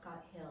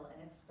Penobscot Hill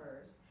and its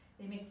spurs,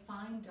 they make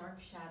fine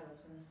dark shadows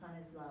when the sun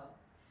is low.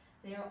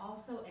 They are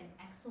also an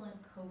excellent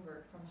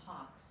covert from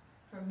hawks,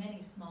 for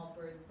many small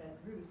birds that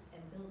roost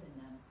and build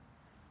in them.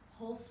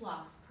 Whole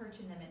flocks perch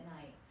in them at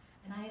night,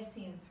 and I have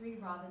seen 3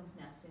 robins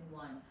nest in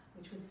one,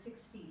 which was 6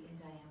 feet in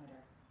diameter.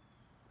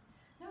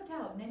 No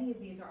doubt many of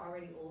these are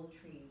already old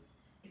trees,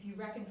 if you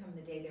reckon from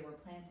the day they were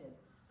planted,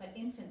 but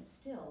infants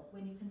still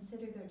when you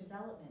consider their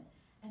development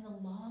and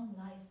the long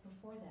life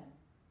before them.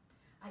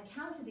 I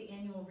counted the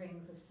annual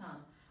rings of some,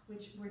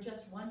 which were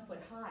just 1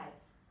 foot high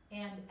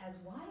and as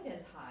wide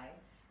as high,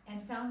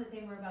 and found that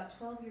they were about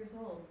 12 years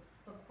old,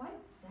 but quite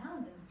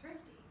sound and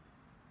thrifty.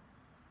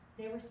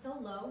 They were so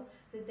low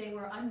that they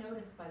were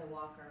unnoticed by the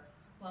walker,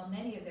 while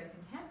many of their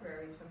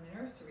contemporaries from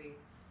the nurseries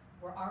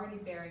were already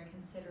bearing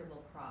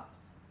considerable crops.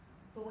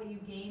 But what you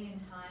gain in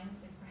time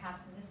is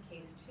perhaps in this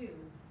case too,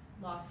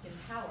 lost in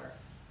power,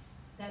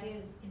 that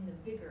is, in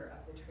the vigor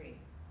of the tree.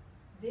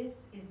 This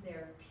is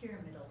their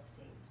pyramidal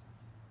state.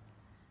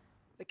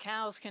 The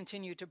cows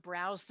continue to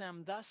browse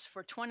them thus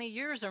for 20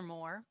 years or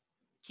more,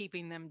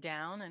 keeping them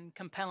down and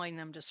compelling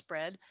them to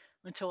spread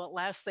until at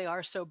last they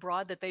are so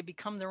broad that they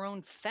become their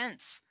own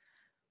fence,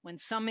 when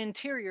some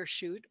interior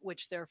shoot,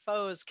 which their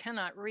foes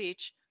cannot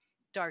reach,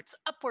 darts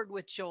upward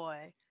with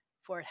joy,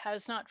 for it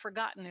has not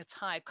forgotten its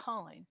high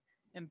calling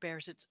and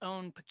bears its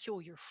own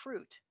peculiar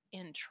fruit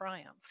in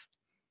triumph.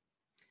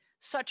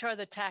 Such are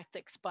the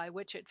tactics by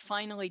which it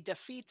finally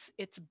defeats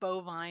its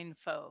bovine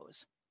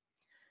foes.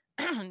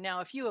 Now,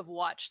 if you have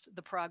watched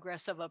the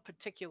progress of a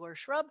particular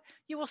shrub,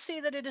 you will see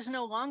that it is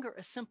no longer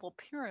a simple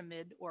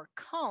pyramid or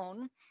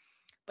cone,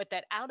 but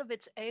that out of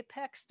its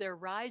apex there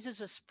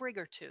rises a sprig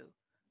or two,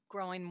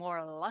 growing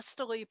more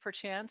lustily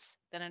perchance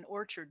than an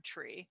orchard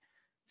tree,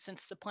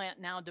 since the plant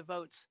now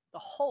devotes the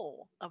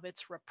whole of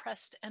its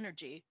repressed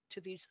energy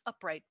to these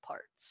upright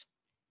parts.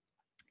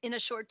 In a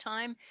short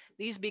time,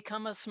 these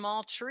become a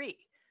small tree,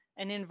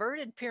 an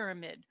inverted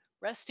pyramid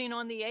resting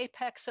on the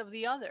apex of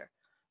the other,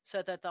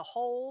 so that the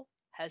whole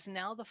has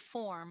now the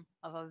form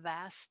of a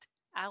vast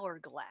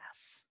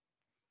hourglass.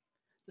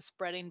 The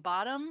spreading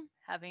bottom,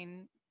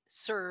 having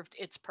served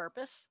its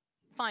purpose,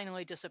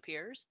 finally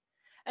disappears,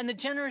 and the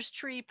generous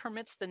tree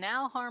permits the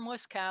now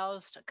harmless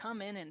cows to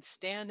come in and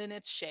stand in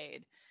its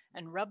shade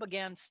and rub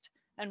against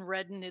and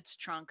redden its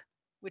trunk,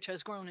 which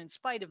has grown in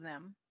spite of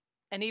them,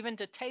 and even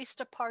to taste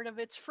a part of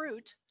its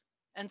fruit,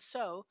 and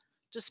so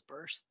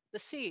disperse the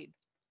seed.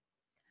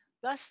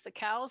 Thus the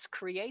cows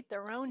create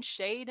their own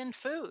shade and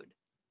food,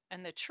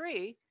 and the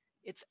tree,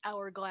 its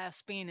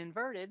hourglass being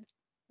inverted,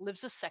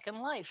 lives a second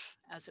life,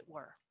 as it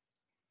were.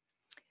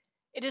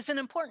 It is an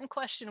important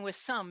question with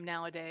some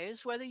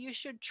nowadays whether you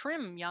should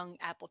trim young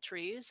apple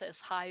trees as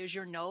high as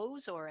your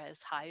nose or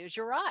as high as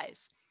your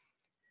eyes.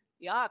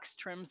 The ox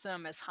trims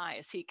them as high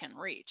as he can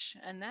reach,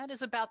 and that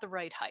is about the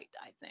right height,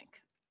 I think.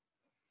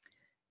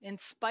 In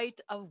spite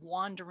of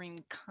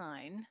wandering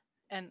kine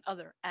and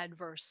other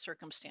adverse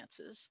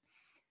circumstances,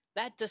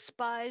 that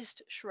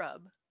despised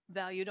shrub,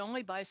 valued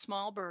only by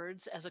small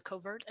birds as a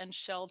covert and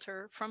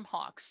shelter from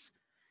hawks,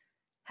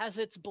 has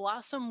its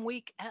blossom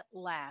week at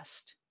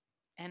last,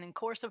 and in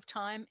course of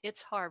time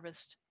its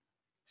harvest,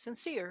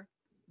 sincere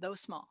though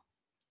small.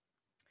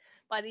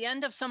 By the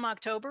end of some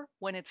October,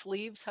 when its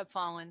leaves have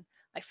fallen,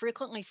 I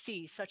frequently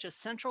see such a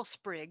central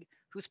sprig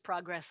whose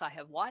progress I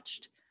have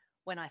watched,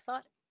 when I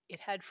thought it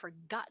had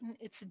forgotten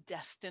its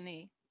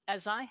destiny,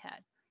 as I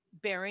had,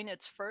 bearing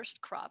its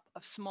first crop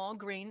of small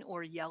green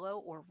or yellow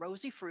or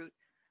rosy fruit,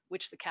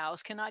 which the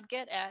cows cannot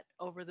get at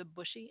over the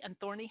bushy and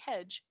thorny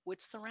hedge which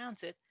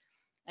surrounds it,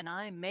 and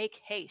I make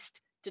haste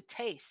to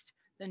taste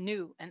the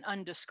new and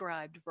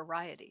undescribed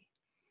variety.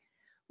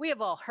 We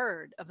have all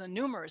heard of the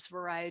numerous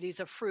varieties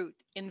of fruit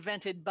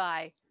invented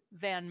by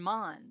Van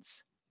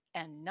Mons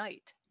and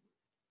Knight.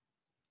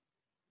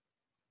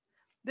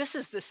 This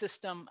is the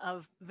system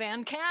of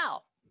Van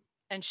Cal,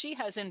 and she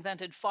has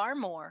invented far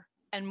more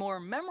and more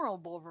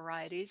memorable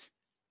varieties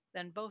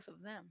than both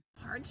of them.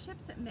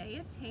 Hardships it may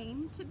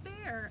attain to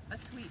bear a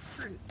sweet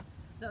fruit.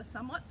 Though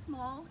somewhat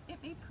small, it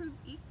may prove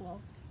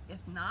equal, if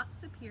not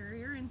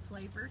superior in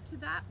flavor to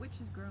that which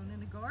is grown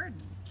in a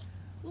garden,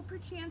 will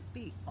perchance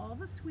be all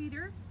the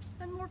sweeter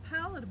and more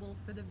palatable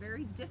for the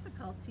very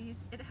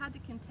difficulties it had to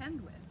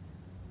contend with.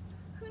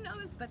 Who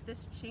knows but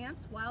this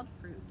chance wild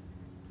fruit,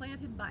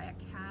 planted by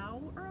a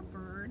cow or a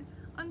bird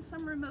on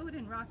some remote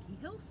and rocky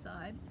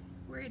hillside,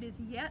 where it is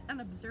yet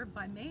unobserved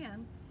by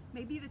man,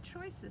 may be the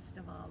choicest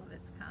of all of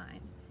its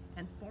kind,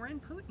 and foreign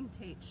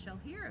potentates shall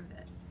hear of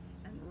it,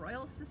 and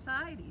royal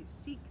societies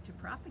seek to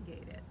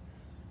propagate it,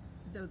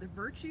 though the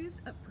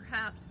virtues of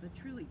perhaps the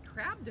truly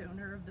crabbed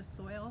owner of the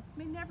soil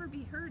may never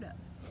be heard of,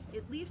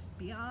 at least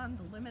beyond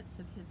the limits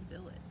of his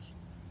village.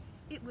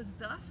 It was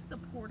thus the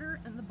porter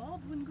and the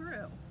Baldwin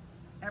grew.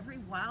 Every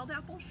wild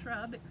apple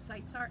shrub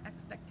excites our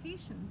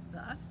expectations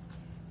thus,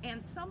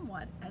 and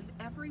somewhat as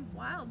every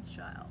wild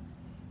child.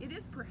 It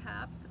is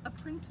perhaps a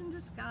prince in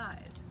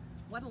disguise.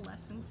 What a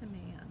lesson to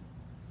man.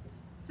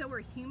 So are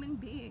human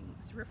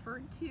beings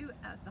referred to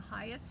as the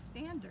highest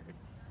standard,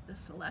 the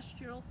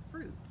celestial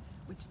fruit,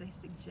 which they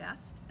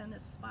suggest and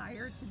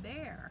aspire to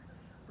bear,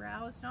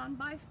 browsed on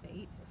by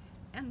fate,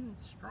 and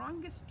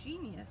strongest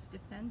genius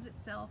defends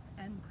itself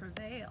and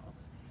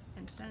prevails,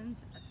 and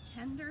sends a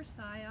tender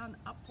scion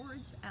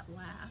upwards at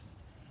last,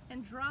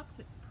 and drops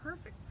its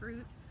perfect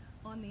fruit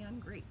on the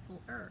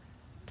ungrateful earth.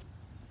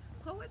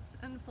 Poets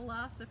and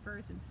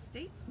philosophers and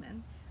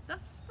statesmen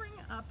thus spring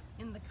up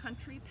in the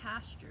country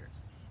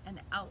pastures, and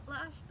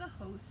outlast the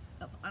hosts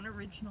of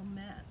unoriginal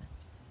men.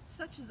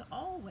 Such is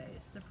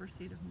always the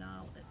pursuit of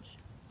knowledge.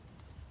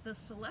 The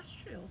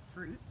celestial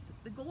fruits,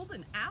 the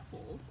golden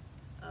apples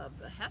of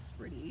the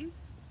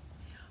Hesperides,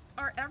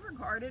 are ever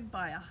guarded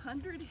by a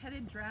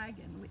 100-headed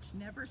dragon which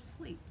never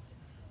sleeps,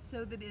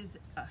 so that it is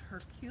a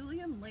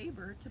Herculean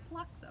labor to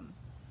pluck them.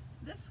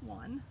 This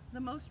one, the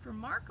most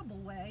remarkable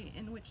way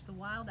in which the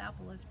wild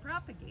apple is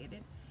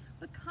propagated,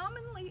 but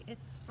commonly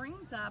it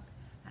springs up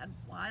at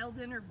wild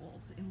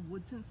intervals in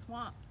woods and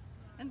swamps,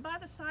 and by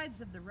the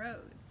sides of the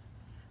roads,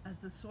 as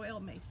the soil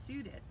may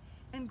suit it,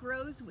 and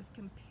grows with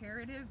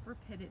comparative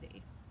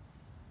rapidity.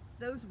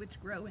 Those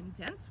which grow in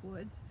dense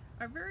woods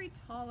are very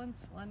tall and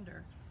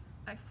slender.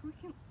 I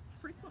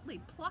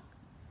frequently pluck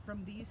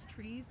from these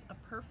trees a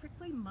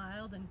perfectly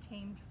mild and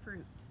tamed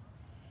fruit.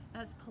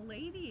 As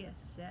Palladius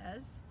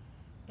says,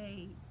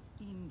 a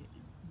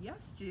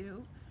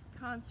ingestu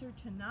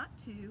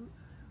concertinatu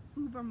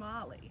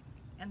ubermali,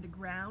 and the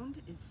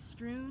ground is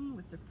strewn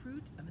with the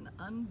fruit of an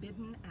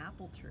unbidden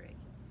apple tree.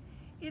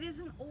 It is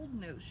an old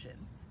notion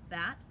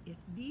that if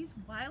these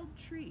wild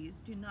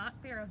trees do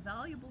not bear a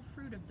valuable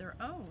fruit of their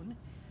own,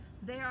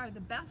 they are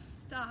the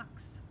best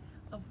stocks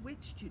of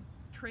which to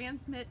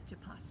transmit to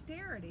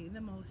posterity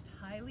the most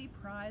highly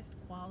prized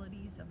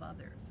qualities of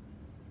others.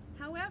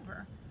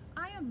 However,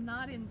 I am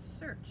not in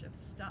search of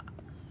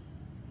stocks,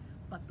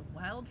 but the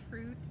wild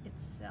fruit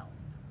itself,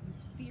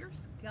 whose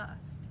fierce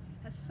gust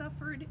has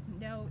suffered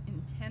no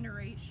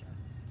inteneration.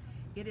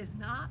 It is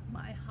not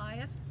my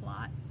highest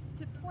plot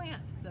to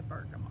plant the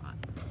bergamot.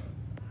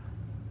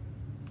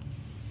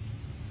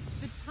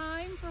 The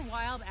time for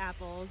wild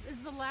apples is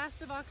the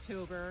last of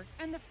October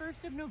and the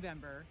 1st of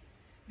November.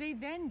 They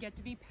then get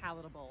to be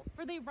palatable,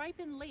 for they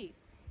ripen late,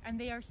 and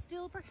they are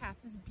still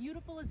perhaps as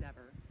beautiful as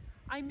ever.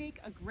 I make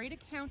a great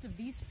account of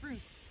these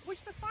fruits,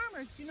 which the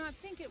farmers do not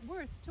think it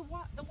worth to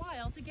the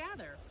while to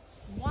gather.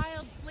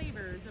 Wild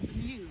flavors of the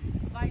muse,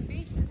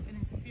 vivacious and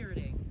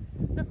inspiriting.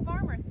 The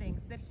farmer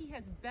thinks that he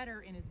has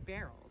better in his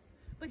barrels,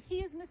 but he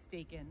is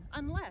mistaken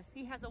unless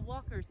he has a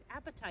walker's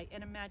appetite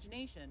and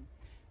imagination,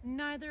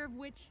 neither of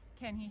which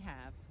can he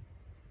have.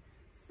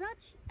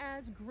 Such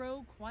as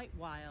grow quite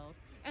wild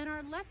and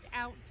are left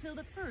out till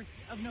the 1st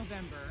of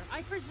November,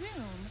 I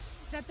presume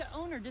that the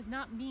owner does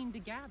not mean to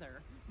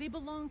gather. They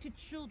belong to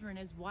children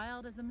as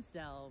wild as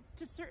themselves,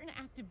 to certain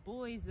active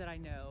boys that I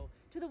know,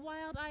 to the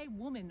wild-eyed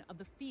woman of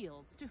the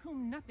fields, to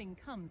whom nothing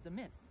comes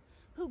amiss,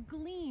 who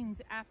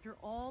gleans after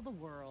all the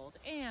world,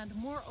 and,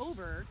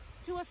 moreover,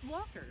 to us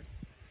walkers.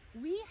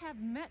 We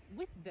have met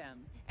with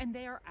them, and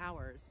they are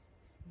ours.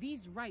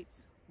 These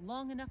rights,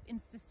 long enough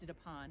insisted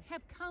upon,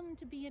 have come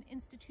to be an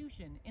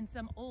institution in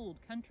some old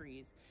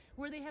countries,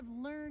 where they have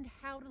learned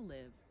how to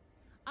live.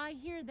 I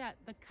hear that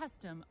the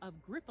custom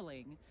of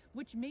grippling,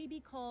 which may be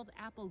called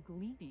apple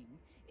gleaning,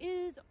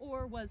 is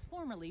or was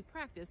formerly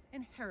practiced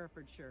in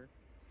Herefordshire.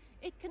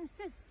 It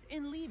consists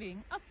in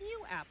leaving a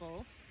few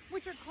apples,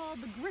 which are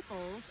called the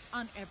gripples,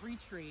 on every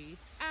tree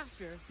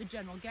after the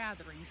general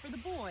gathering for the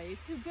boys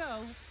who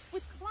go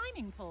with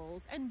climbing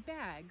poles and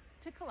bags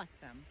to collect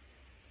them.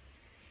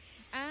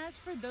 As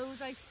for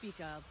those I speak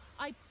of,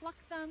 I pluck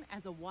them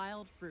as a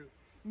wild fruit,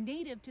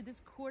 native to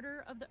this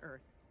quarter of the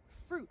earth,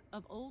 fruit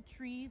of old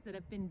trees that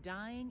have been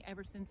dying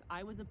ever since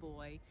I was a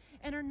boy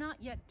and are not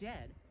yet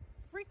dead,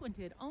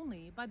 frequented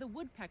only by the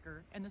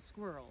woodpecker and the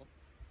squirrel,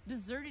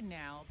 deserted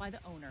now by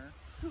the owner,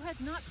 who has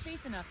not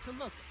faith enough to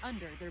look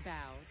under their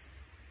boughs.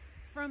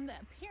 From the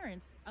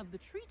appearance of the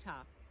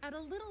treetop, At a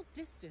little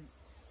distance,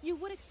 you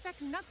would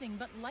expect nothing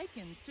but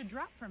lichens to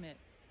drop from it,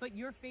 but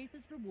your faith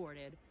is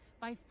rewarded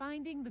by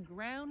finding the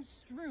ground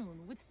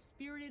strewn with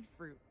spirited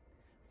fruit,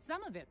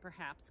 some of it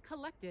perhaps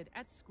collected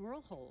at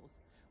squirrel holes,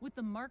 with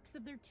the marks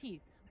of their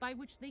teeth by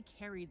which they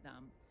carried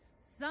them,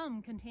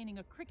 some containing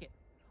a cricket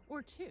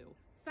or two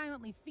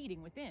silently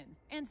feeding within,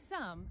 and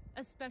some,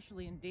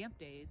 especially in damp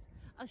days,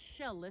 a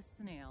shell-less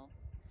snail.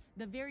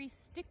 The very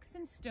sticks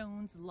and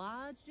stones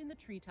lodged in the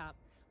treetop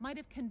might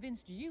have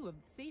convinced you of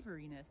the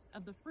savoriness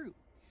of the fruit,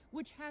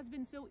 which has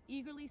been so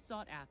eagerly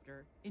sought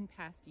after in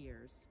past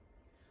years.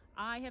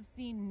 I have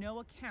seen no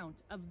account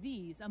of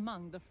these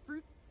among the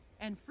fruit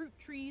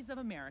trees of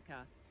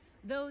America,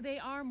 though they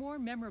are more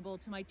memorable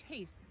to my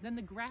taste than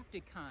the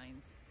grafted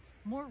kinds,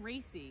 more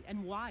racy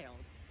and wild.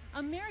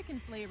 American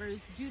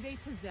flavors do they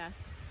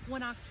possess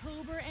when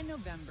October and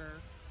November,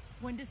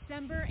 when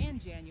December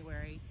and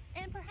January,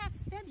 and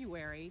perhaps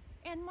February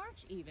and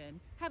March even,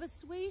 have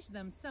assuaged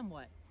them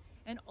somewhat.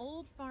 An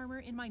old farmer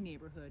in my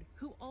neighborhood,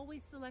 who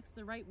always selects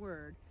the right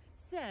word,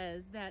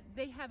 says that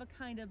they have a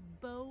kind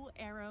of bow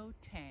arrow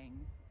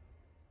tang.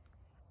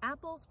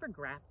 Apples for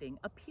grafting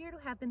appear to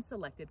have been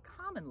selected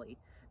commonly,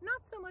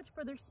 not so much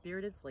for their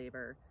spirited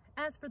flavor,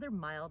 as for their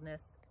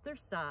mildness, their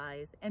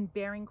size, and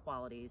bearing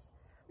qualities,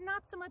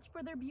 not so much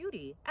for their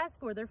beauty as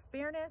for their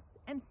fairness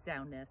and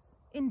soundness.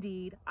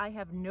 Indeed, I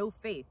have no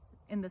faith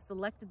in the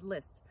selected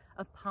list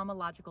of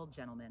pomological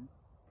gentlemen.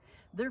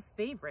 Their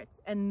favorites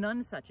and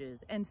nonesuches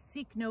and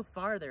seek no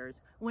farthers,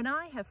 when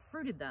I have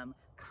fruited them,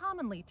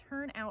 commonly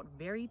turn out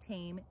very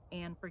tame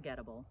and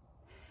forgettable.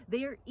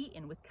 They are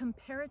eaten with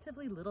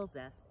comparatively little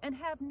zest and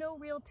have no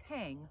real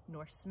tang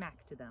nor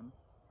smack to them.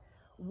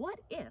 What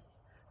if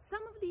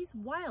some of these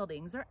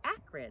wildings are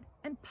acrid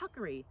and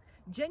puckery,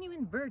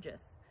 genuine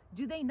verjuice?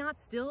 Do they not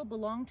still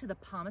belong to the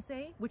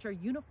Pomaceae, which are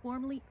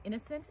uniformly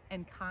innocent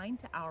and kind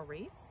to our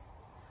race?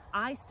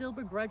 I still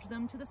begrudge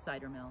them to the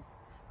cider mill.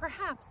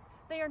 Perhaps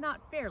they are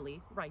not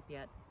fairly ripe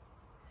yet.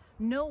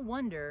 No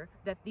wonder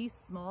that these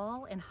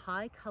small and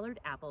high-colored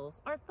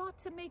apples are thought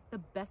to make the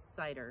best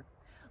cider.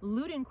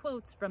 Loudon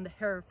quotes from the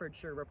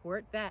Herefordshire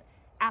report that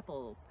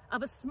apples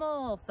of a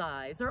small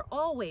size are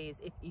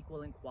always, if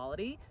equal in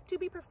quality, to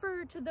be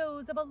preferred to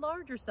those of a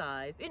larger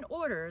size, in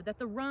order that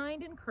the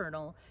rind and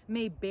kernel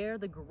may bear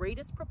the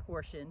greatest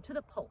proportion to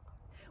the pulp,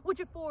 which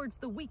affords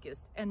the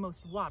weakest and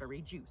most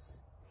watery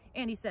juice.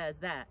 And he says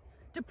that,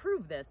 to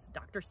prove this,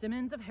 Dr.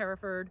 Simmons of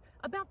Hereford,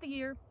 about the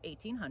year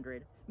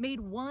 1800, made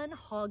one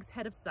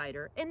hogshead of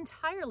cider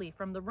entirely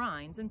from the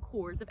rinds and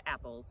cores of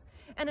apples,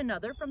 and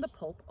another from the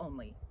pulp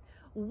only,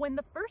 when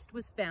the first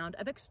was found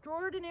of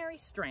extraordinary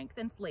strength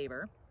and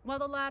flavor, while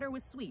the latter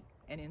was sweet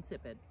and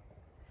insipid.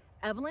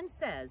 Evelyn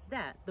says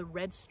that the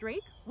red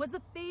strake was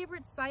the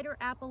favorite cider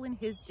apple in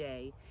his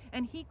day,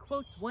 and he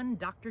quotes one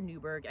Dr.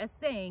 Newberg as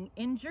saying,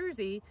 in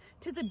Jersey,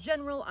 'tis a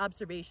general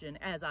observation,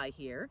 as I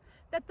hear,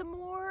 that the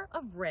more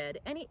of red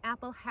any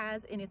apple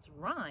has in its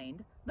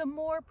rind, the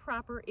more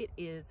proper it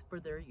is for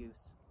their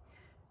use.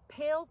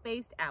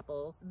 Pale-faced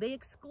apples they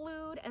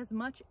exclude as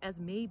much as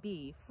may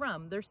be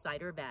from their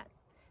cider vat.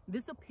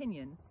 This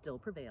opinion still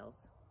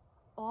prevails.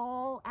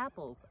 All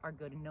apples are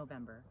good in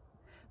November.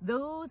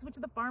 Those which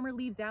the farmer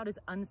leaves out as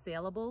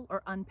unsaleable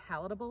or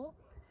unpalatable,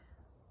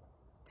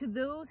 to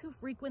those who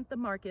frequent the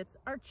markets,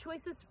 are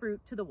choicest fruit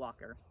to the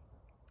walker.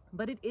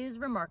 But it is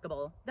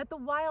remarkable that the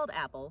wild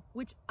apple,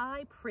 which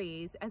I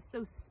praise as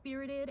so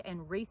spirited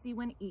and racy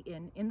when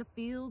eaten in the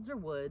fields or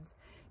woods,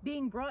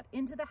 being brought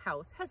into the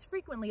house, has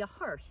frequently a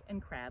harsh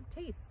and crabbed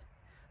taste.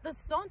 The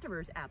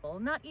saunterer's apple,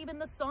 not even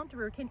the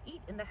saunterer can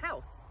eat in the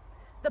house.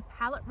 The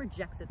palate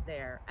rejects it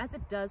there, as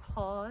it does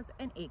haws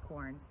and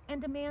acorns, and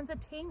demands a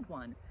tamed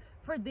one,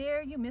 for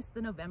there you miss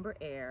the November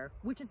air,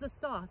 which is the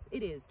sauce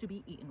it is to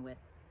be eaten with.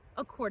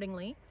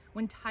 Accordingly,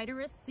 when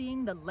Tityrus,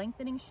 seeing the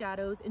lengthening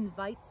shadows,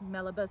 invites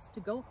Melibus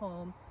to go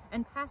home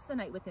and pass the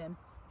night with him,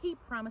 he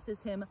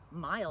promises him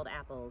mild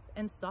apples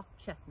and soft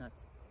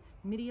chestnuts,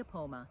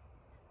 Midiapoma,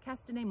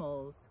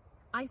 castanemoles.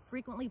 I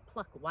frequently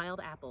pluck wild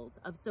apples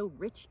of so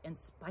rich and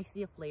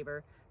spicy a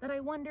flavor that I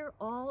wonder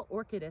all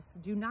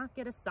orchidists do not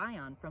get a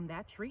scion from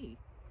that tree.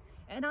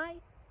 And I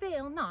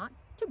fail not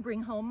to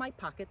bring home my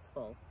pockets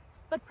full.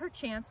 But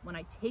perchance when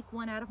I take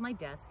one out of my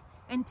desk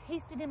and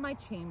taste it in my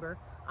chamber,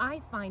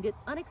 I find it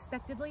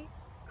unexpectedly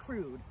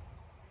crude,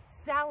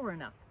 sour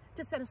enough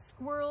to set a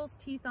squirrel's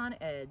teeth on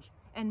edge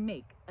and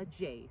make a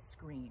jay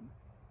scream.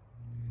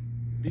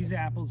 These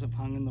apples have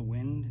hung in the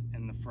wind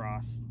and the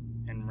frost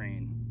and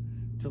rain,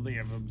 till they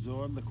have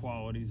absorbed the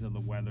qualities of the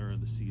weather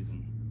of the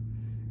season,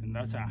 and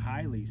thus are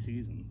highly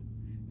seasoned,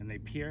 and they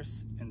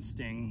pierce and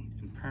sting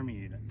and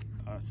permeate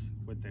us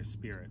with their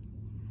spirit.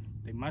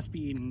 They must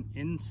be eaten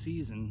in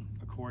season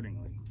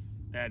accordingly,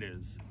 that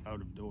is,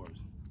 out of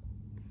doors.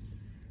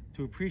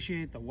 To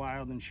appreciate the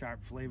wild and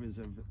sharp flavors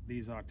of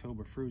these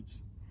October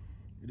fruits,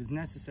 it is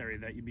necessary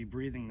that you be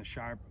breathing the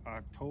sharp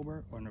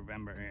October or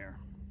November air.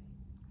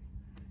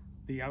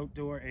 The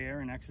outdoor air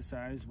and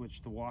exercise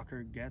which the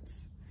walker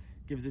gets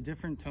gives a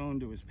different tone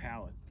to his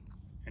palate,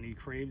 and he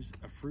craves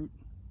a fruit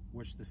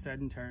which the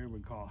sedentary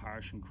would call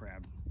harsh and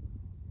crab.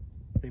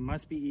 They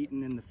must be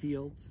eaten in the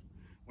fields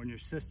when your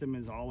system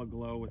is all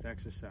aglow with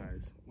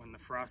exercise, when the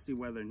frosty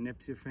weather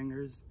nips your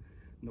fingers,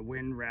 and the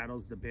wind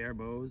rattles the bare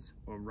boughs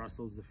or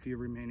rustles the few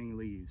remaining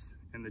leaves,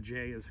 and the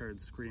jay is heard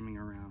screaming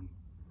around.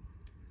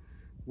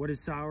 What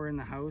is sour in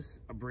the house,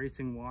 a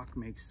bracing walk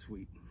makes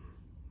sweet.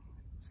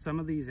 Some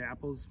of these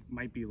apples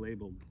might be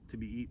labeled to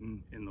be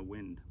eaten in the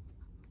wind.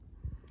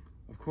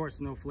 Of course,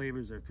 no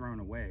flavors are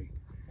thrown away.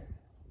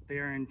 They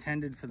are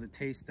intended for the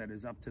taste that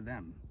is up to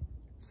them.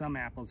 Some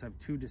apples have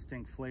two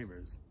distinct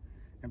flavors,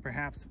 and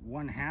perhaps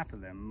one half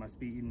of them must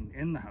be eaten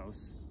in the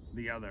house,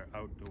 the other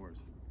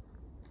outdoors.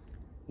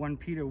 One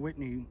Peter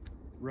Whitney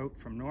wrote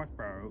from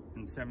Northborough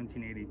in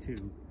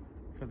 1782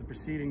 for the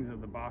Proceedings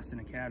of the Boston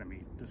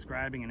Academy,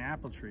 describing an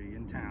apple tree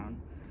in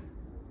town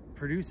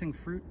producing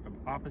fruit of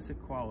opposite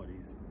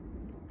qualities,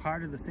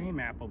 part of the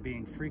same apple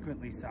being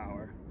frequently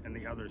sour and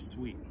the other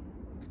sweet.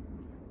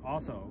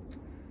 Also,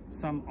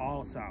 some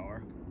all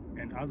sour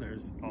and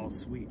others all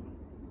sweet,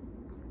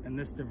 and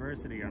this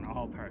diversity on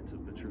all parts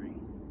of the tree.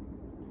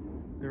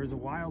 There is a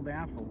wild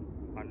apple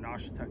on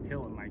Noshatuck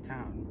Hill in my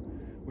town,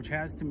 which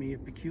has to me a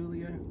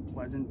peculiar,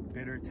 pleasant,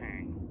 bitter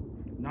tang,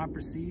 not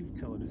perceived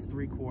till it is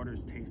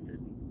 3/4 tasted.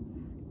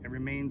 It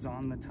remains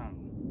on the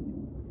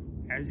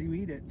tongue. As you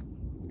eat it,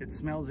 it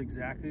smells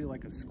exactly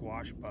like a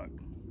squash bug.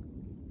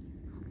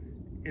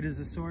 It is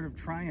a sort of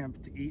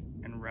triumph to eat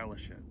and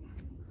relish it.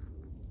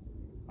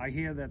 I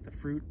hear that the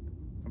fruit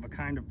of a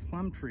kind of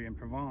plum tree in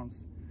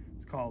Provence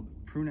is called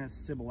Prunus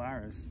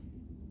sibillaris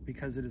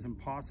because it is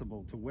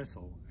impossible to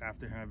whistle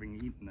after having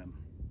eaten them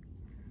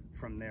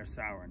from their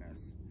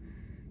sourness.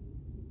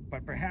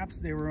 But perhaps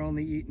they were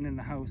only eaten in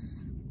the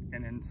house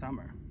and in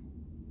summer.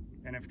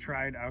 And if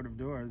tried out of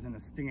doors in a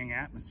stinging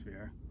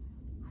atmosphere,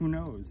 who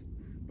knows,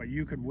 but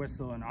you could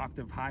whistle an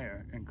octave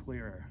higher and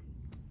clearer.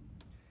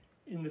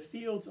 In the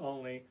fields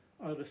only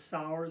are the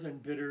sours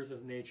and bitters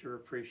of nature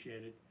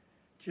appreciated,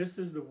 just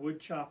as the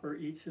woodchopper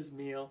eats his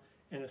meal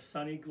in a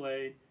sunny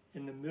glade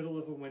in the middle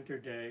of a winter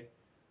day,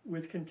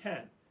 with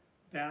content,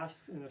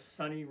 basks in a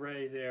sunny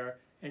ray there,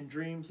 and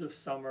dreams of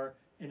summer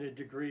in a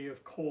degree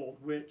of cold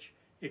which,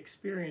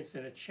 experienced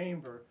in a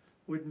chamber,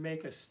 would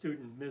make a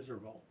student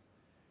miserable.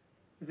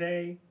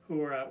 They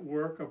who are at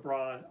work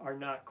abroad are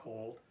not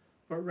cold,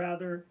 but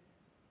rather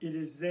it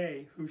is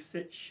they who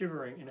sit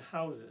shivering in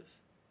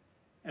houses.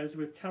 As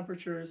with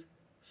temperatures,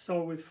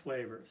 so with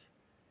flavors.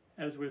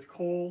 As with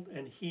cold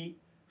and heat,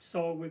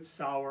 so with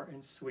sour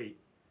and sweet.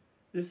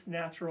 This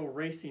natural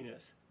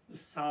raciness, the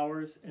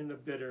sours and the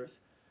bitters,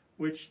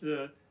 which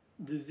the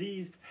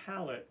diseased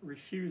palate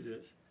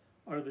refuses,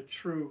 are the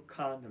true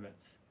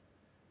condiments.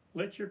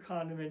 Let your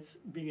condiments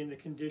be in the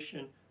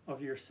condition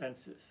of your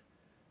senses.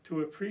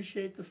 To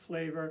appreciate the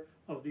flavor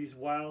of these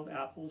wild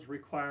apples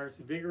requires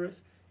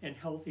vigorous and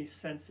healthy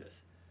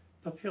senses,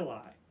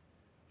 papillae,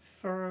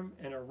 firm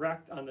and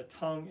erect on the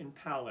tongue and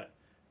palate,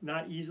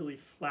 not easily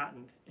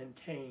flattened and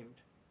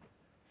tamed.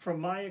 From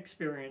my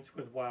experience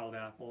with wild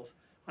apples,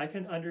 I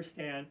can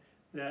understand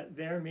that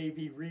there may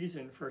be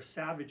reason for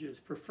savages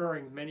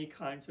preferring many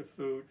kinds of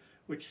food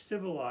which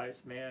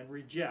civilized man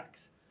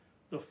rejects.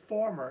 The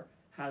former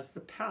has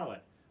the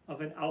palate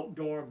of an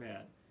outdoor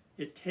man.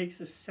 It takes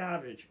a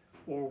savage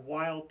or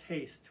wild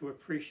taste to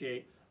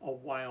appreciate a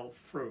wild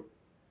fruit.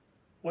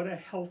 What a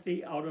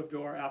healthy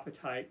out-of-door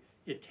appetite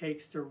it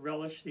takes to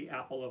relish the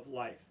apple of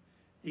life,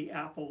 the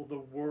apple of the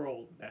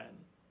world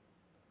then.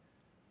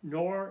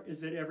 Nor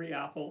is it every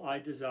apple I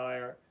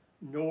desire,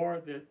 nor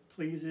that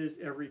pleases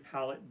every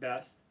palate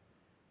best.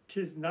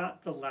 'Tis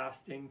not the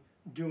lasting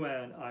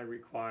douane I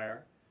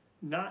require,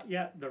 not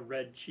yet the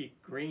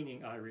red-cheeked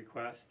greening I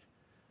request,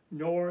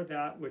 nor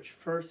that which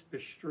first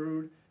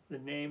bestrewed the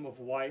name of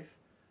wife,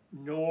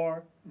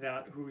 nor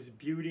that whose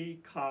beauty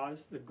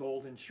caused the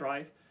golden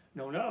strife.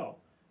 No, no,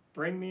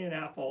 bring me an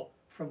apple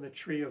from the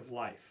tree of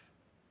life.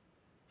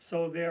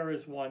 So there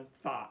is one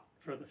thought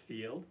for the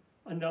field,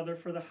 another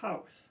for the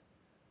house.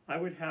 I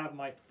would have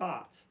my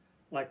thoughts,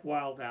 like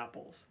wild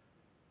apples,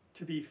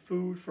 to be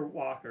food for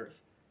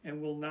walkers,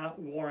 and will not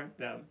warrant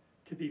them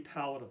to be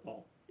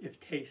palatable if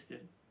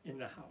tasted in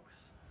the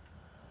house.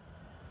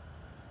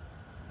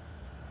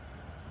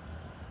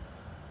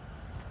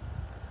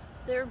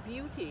 Their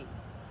beauty.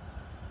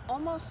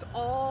 Almost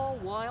all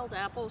wild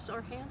apples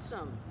are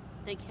handsome.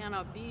 They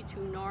cannot be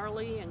too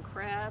gnarly and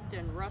crabbed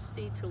and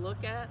rusty to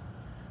look at.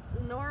 The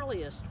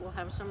gnarliest will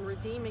have some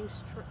redeeming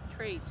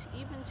traits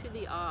even to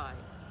the eye.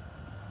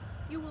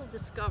 You will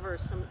discover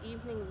some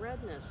evening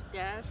redness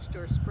dashed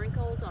or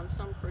sprinkled on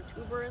some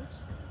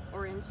protuberance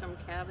or in some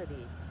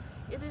cavity.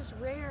 It is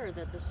rare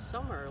that the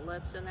summer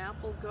lets an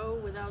apple go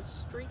without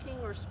streaking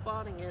or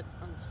spotting it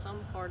on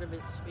some part of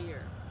its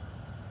sphere.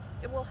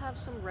 It will have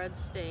some red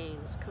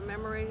stains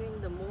commemorating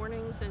the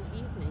mornings and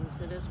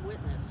evenings it has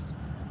witnessed,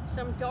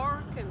 some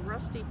dark and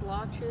rusty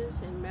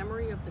blotches in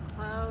memory of the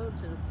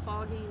clouds and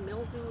foggy,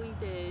 mildewy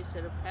days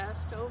that have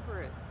passed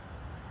over it,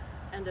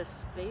 and a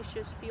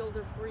spacious field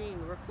of green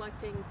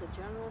reflecting the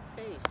general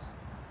face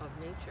of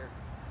nature.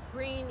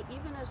 Green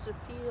even as the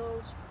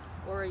fields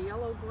or a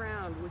yellow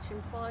ground, which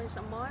implies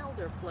a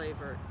milder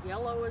flavor,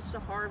 yellow as the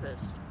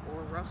harvest,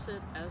 or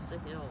russet as the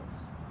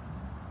hills.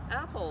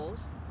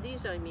 Apples,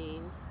 these I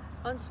mean,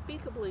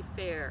 unspeakably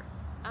fair,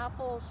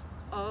 apples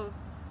of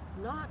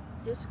not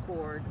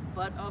discord,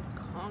 but of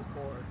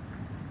concord,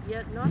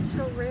 yet not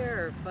so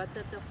rare, but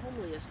that the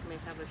homeliest may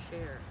have a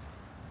share.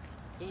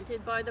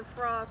 Painted by the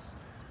frost,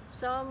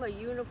 some a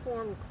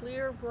uniform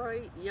clear,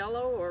 bright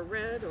yellow or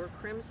red or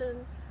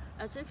crimson,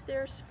 as if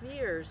their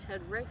spheres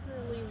had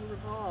regularly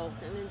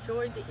revolved and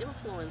enjoyed the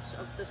influence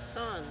of the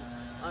sun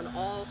on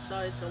all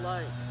sides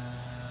alike.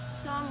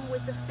 Some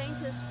with the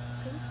faintest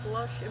pink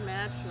blush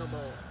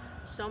imaginable,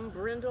 some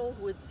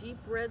brindled with deep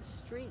red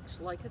streaks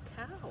like a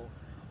cow,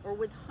 or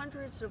with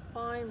hundreds of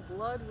fine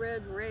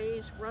blood-red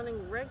rays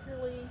running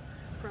regularly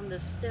from the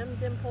stem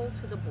dimple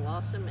to the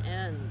blossom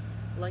end,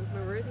 like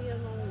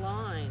meridional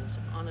lines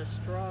on a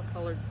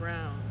straw-colored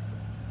ground.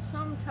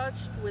 Some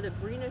touched with a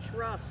greenish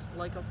rust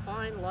like a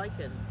fine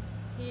lichen,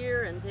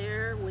 here and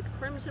there with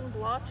crimson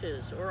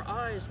blotches or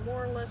eyes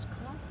more or less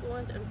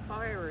confluent and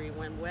fiery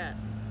when wet,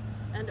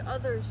 and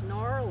others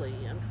gnarly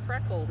and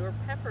freckled or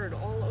peppered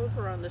all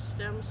over on the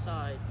stem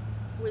side,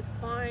 with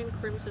fine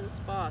crimson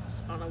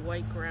spots on a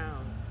white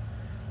ground,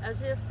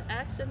 as if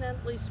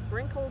accidentally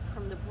sprinkled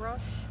from the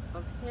brush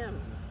of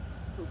him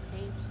who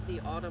paints the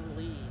autumn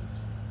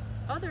leaves.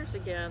 Others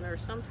again are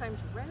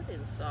sometimes red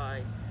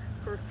inside,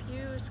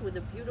 perfused with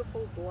a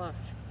beautiful blush,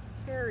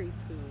 fairy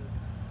food,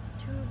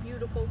 too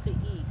beautiful to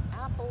eat,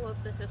 apple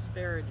of the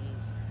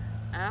Hesperides,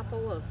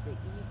 apple of the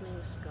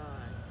evening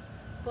sky.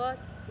 But,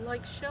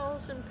 like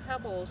shells and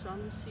pebbles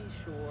on the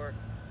seashore,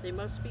 they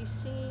must be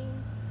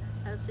seen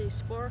as they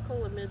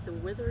sparkle amid the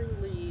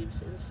withering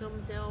leaves in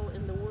some dell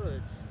in the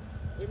woods,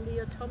 in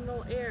the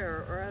autumnal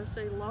air, or as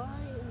they lie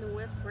in the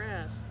wet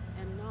grass,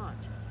 and not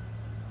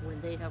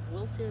when they have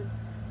wilted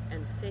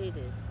and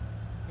faded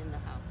in the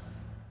house.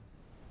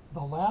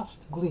 The Last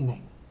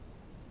Gleaning.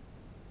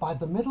 By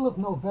the middle of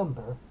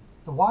November,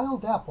 the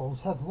wild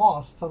apples have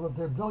lost some of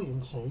their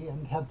brilliancy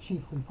and have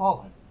chiefly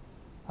fallen.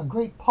 A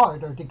great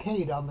part are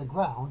decayed on the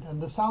ground,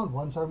 and the sound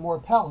ones are more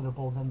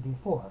palatable than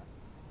before.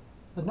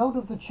 The note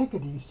of the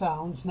chickadee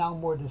sounds now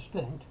more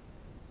distinct,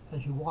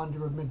 as you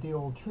wander amid the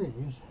old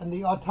trees, and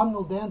the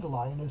autumnal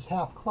dandelion is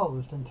half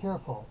closed and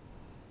tearful.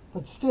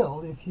 But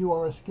still, if you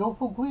are a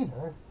skillful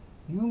gleaner,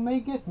 you may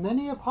get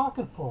many a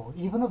pocketful,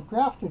 even of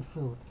grafted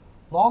fruit,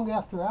 long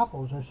after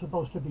apples are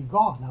supposed to be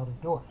gone out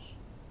of doors.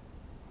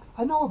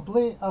 I know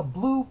a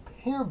blue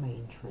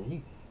pearmain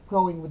tree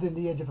growing within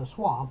the edge of a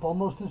swamp,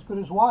 almost as good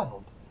as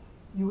wild.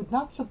 You would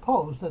not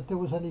suppose that there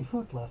was any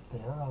fruit left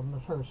there on the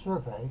first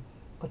survey,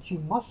 but you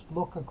must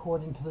look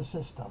according to the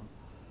system.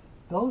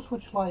 Those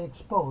which lie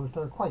exposed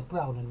are quite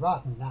brown and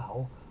rotten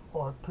now,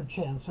 or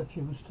perchance a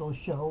few still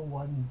show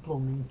one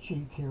blooming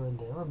cheek here and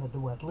there amid the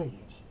wet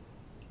leaves.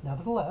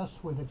 Nevertheless,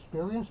 with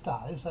experienced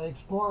eyes, I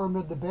explore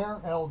amid the bare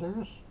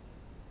elders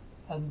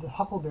and the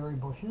huckleberry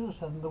bushes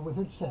and the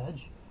withered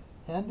sedge,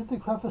 and in the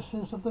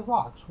crevices of the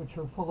rocks which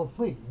are full of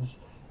leaves,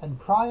 and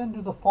pry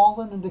under the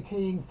fallen and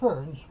decaying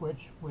ferns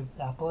which, with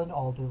apple and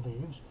alder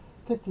leaves,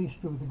 thickly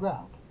strew the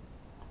ground.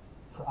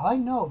 For I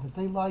know that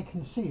they lie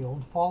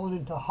concealed, fallen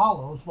into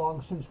hollows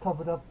long since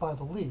covered up by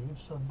the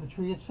leaves of the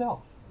tree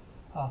itself,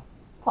 a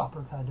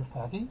proper kind of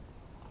packing.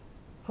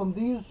 From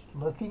these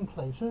lurking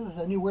places,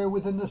 anywhere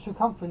within the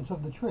circumference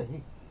of the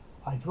tree,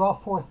 I draw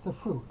forth the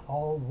fruit,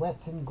 all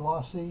wet and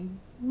glossy,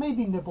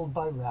 maybe nibbled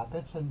by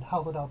rabbits and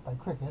hollowed out by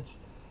crickets,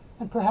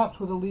 and perhaps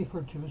with a leaf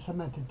or two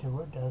cemented to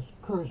it as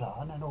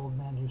Curzon, an old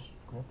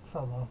manuscript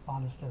from a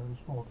monastery's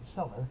moldy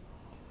cellar,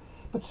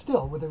 but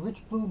still with a rich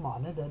bloom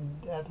on it,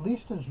 and at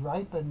least as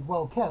ripe and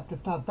well kept,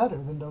 if not better,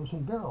 than those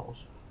in barrels,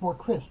 more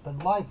crisp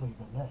and lively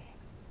than they.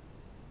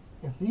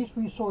 If these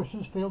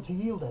resources fail to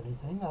yield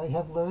anything, I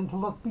have learned to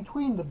look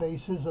between the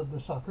bases of the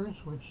suckers,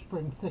 which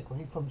spring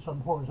thickly from some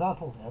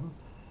horizontal limb,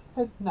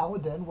 and now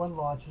and then one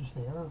lodges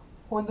there,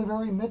 or in the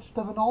very midst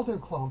of an alder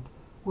clump,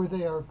 where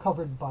they are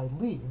covered by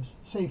leaves,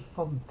 safe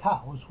from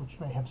cows which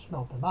may have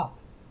smelt them out.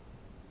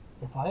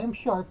 If I am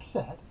sharp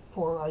set,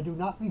 for I do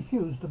not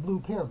refuse the blue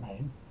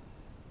pearmain,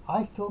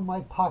 I fill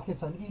my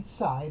pockets on each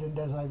side, and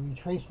as I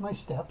retrace my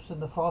steps in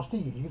the frosty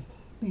eve,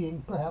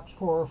 being perhaps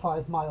 4 or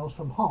 5 miles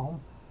from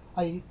home,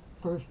 I eat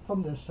first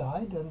from this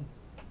side and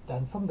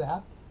then from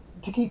that,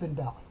 to keep in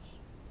balance.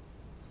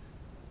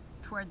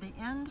 Toward the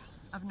end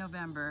of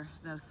November,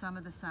 though some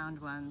of the sound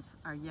ones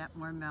are yet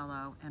more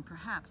mellow and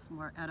perhaps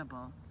more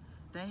edible,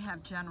 they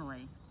have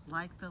generally,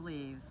 like the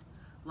leaves,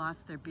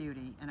 lost their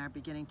beauty and are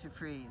beginning to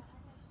freeze.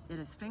 It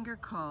is finger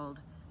cold,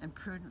 and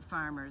prudent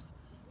farmers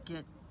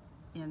get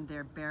in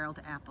their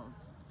barreled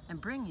apples and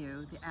bring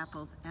you the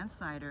apples and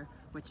cider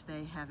which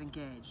they have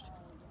engaged,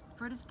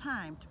 for it is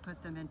time to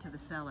put them into the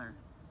cellar.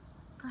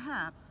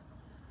 Perhaps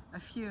a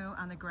few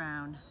on the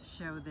ground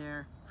show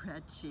their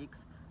red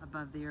cheeks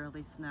above the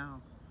early snow,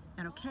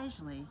 and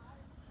occasionally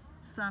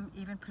some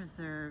even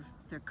preserve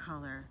their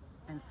color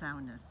and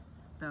soundness,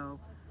 though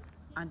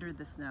under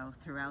the snow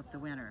throughout the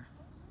winter.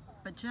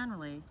 But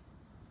generally,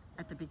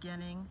 at the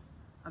beginning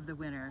of the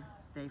winter,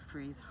 they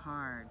freeze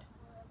hard.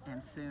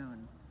 and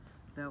soon,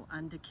 though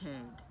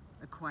undecayed,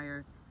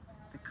 acquire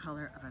the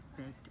color of a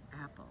baked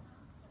apple.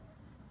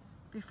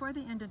 Before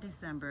the end of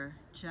December,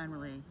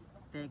 generally,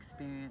 they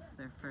experience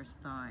their first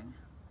thawing.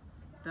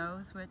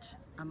 Those which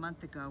a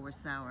month ago were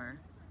sour,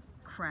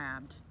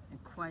 crabbed,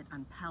 and quite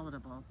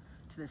unpalatable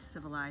to the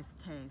civilized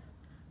taste,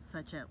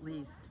 such at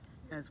least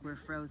as were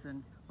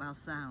frozen while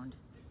sound,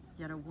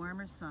 yet a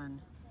warmer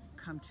sun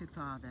come to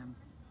thaw them,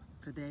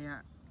 for they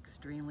are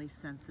extremely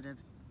sensitive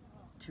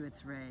to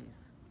its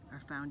rays,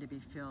 are found to be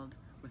filled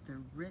with a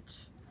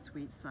rich,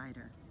 sweet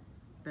cider,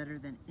 better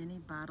than any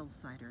bottled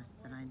cider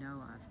that I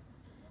know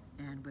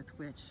of, and with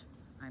which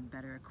I'm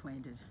better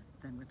acquainted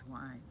than with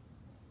wine.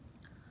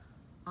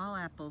 All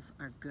apples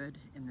are good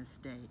in this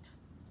state,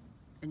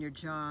 and your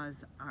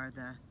jaws are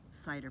the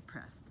cider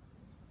pressed.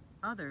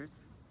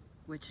 Others,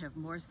 which have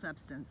more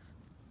substance,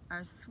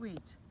 are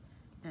sweet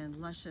and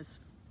luscious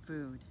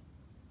food,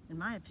 in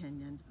my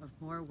opinion, of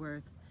more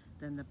worth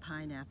than the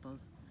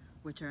pineapples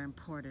which are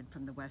imported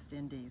from the West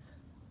Indies.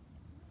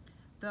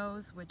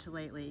 Those which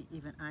lately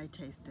even I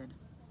tasted,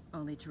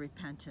 only to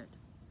repent it,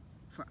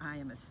 for I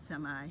am a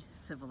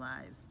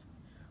semi-civilized,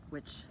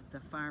 which the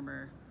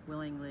farmer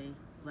willingly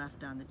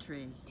left on the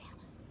tree.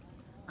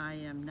 I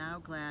am now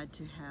glad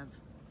to have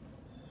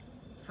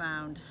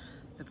found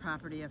the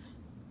property of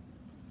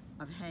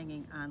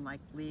hanging on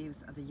like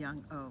leaves of the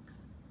young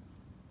oaks.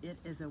 It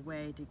is a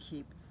way to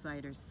keep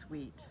cider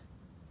sweet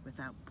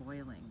without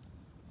boiling.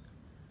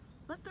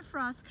 Let the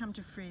frost come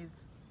to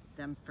freeze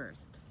them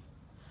first,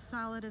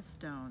 solid as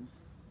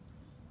stones,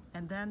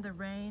 and then the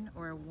rain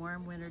or a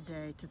warm winter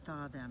day to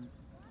thaw them,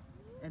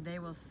 and they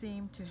will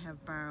seem to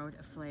have borrowed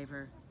a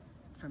flavor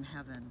from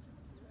heaven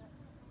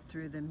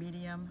through the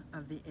medium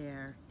of the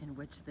air in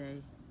which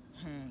they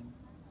hang.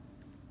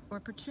 Or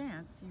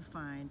perchance you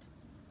find,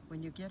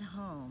 when you get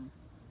home,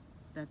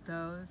 that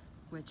those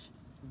which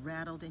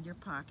rattled in your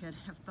pocket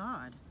have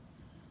thawed,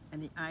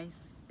 and the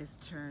ice is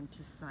turned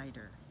to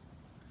cider.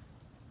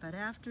 But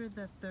after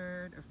the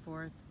third or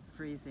fourth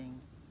freezing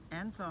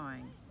and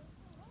thawing,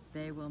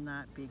 they will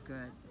not be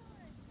good.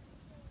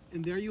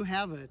 And there you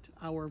have it,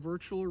 our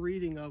virtual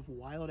reading of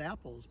Wild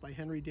Apples by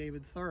Henry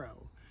David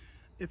Thoreau.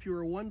 If you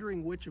were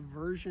wondering which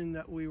version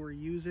that we were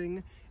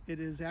using, it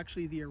is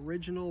actually the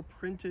original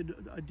printed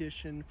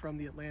edition from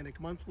the Atlantic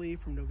Monthly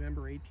from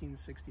November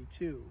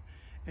 1862.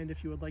 And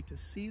if you would like to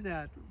see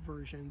that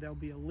version, there'll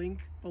be a link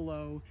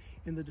below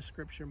in the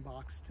description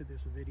box to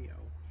this video.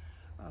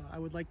 I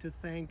would like to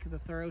thank the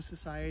Thoreau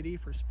Society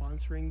for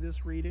sponsoring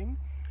this reading.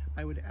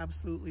 I would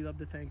absolutely love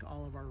to thank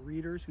all of our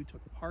readers who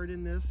took part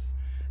in this.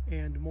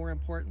 And more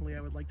importantly,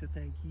 I would like to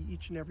thank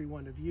each and every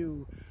one of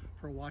you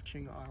for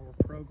watching our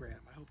program.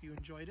 I hope you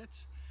enjoyed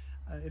it.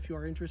 If you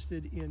are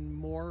interested in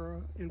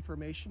more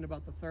information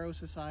about the Thoreau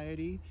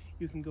Society,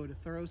 you can go to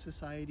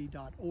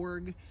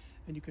thoreausociety.org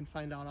and you can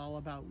find out all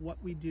about what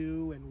we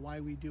do and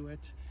why we do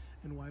it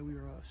and why we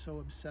are so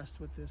obsessed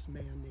with this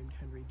man named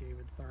Henry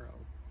David Thoreau.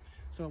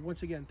 So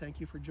once again, thank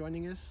you for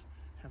joining us.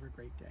 Have a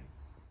great day.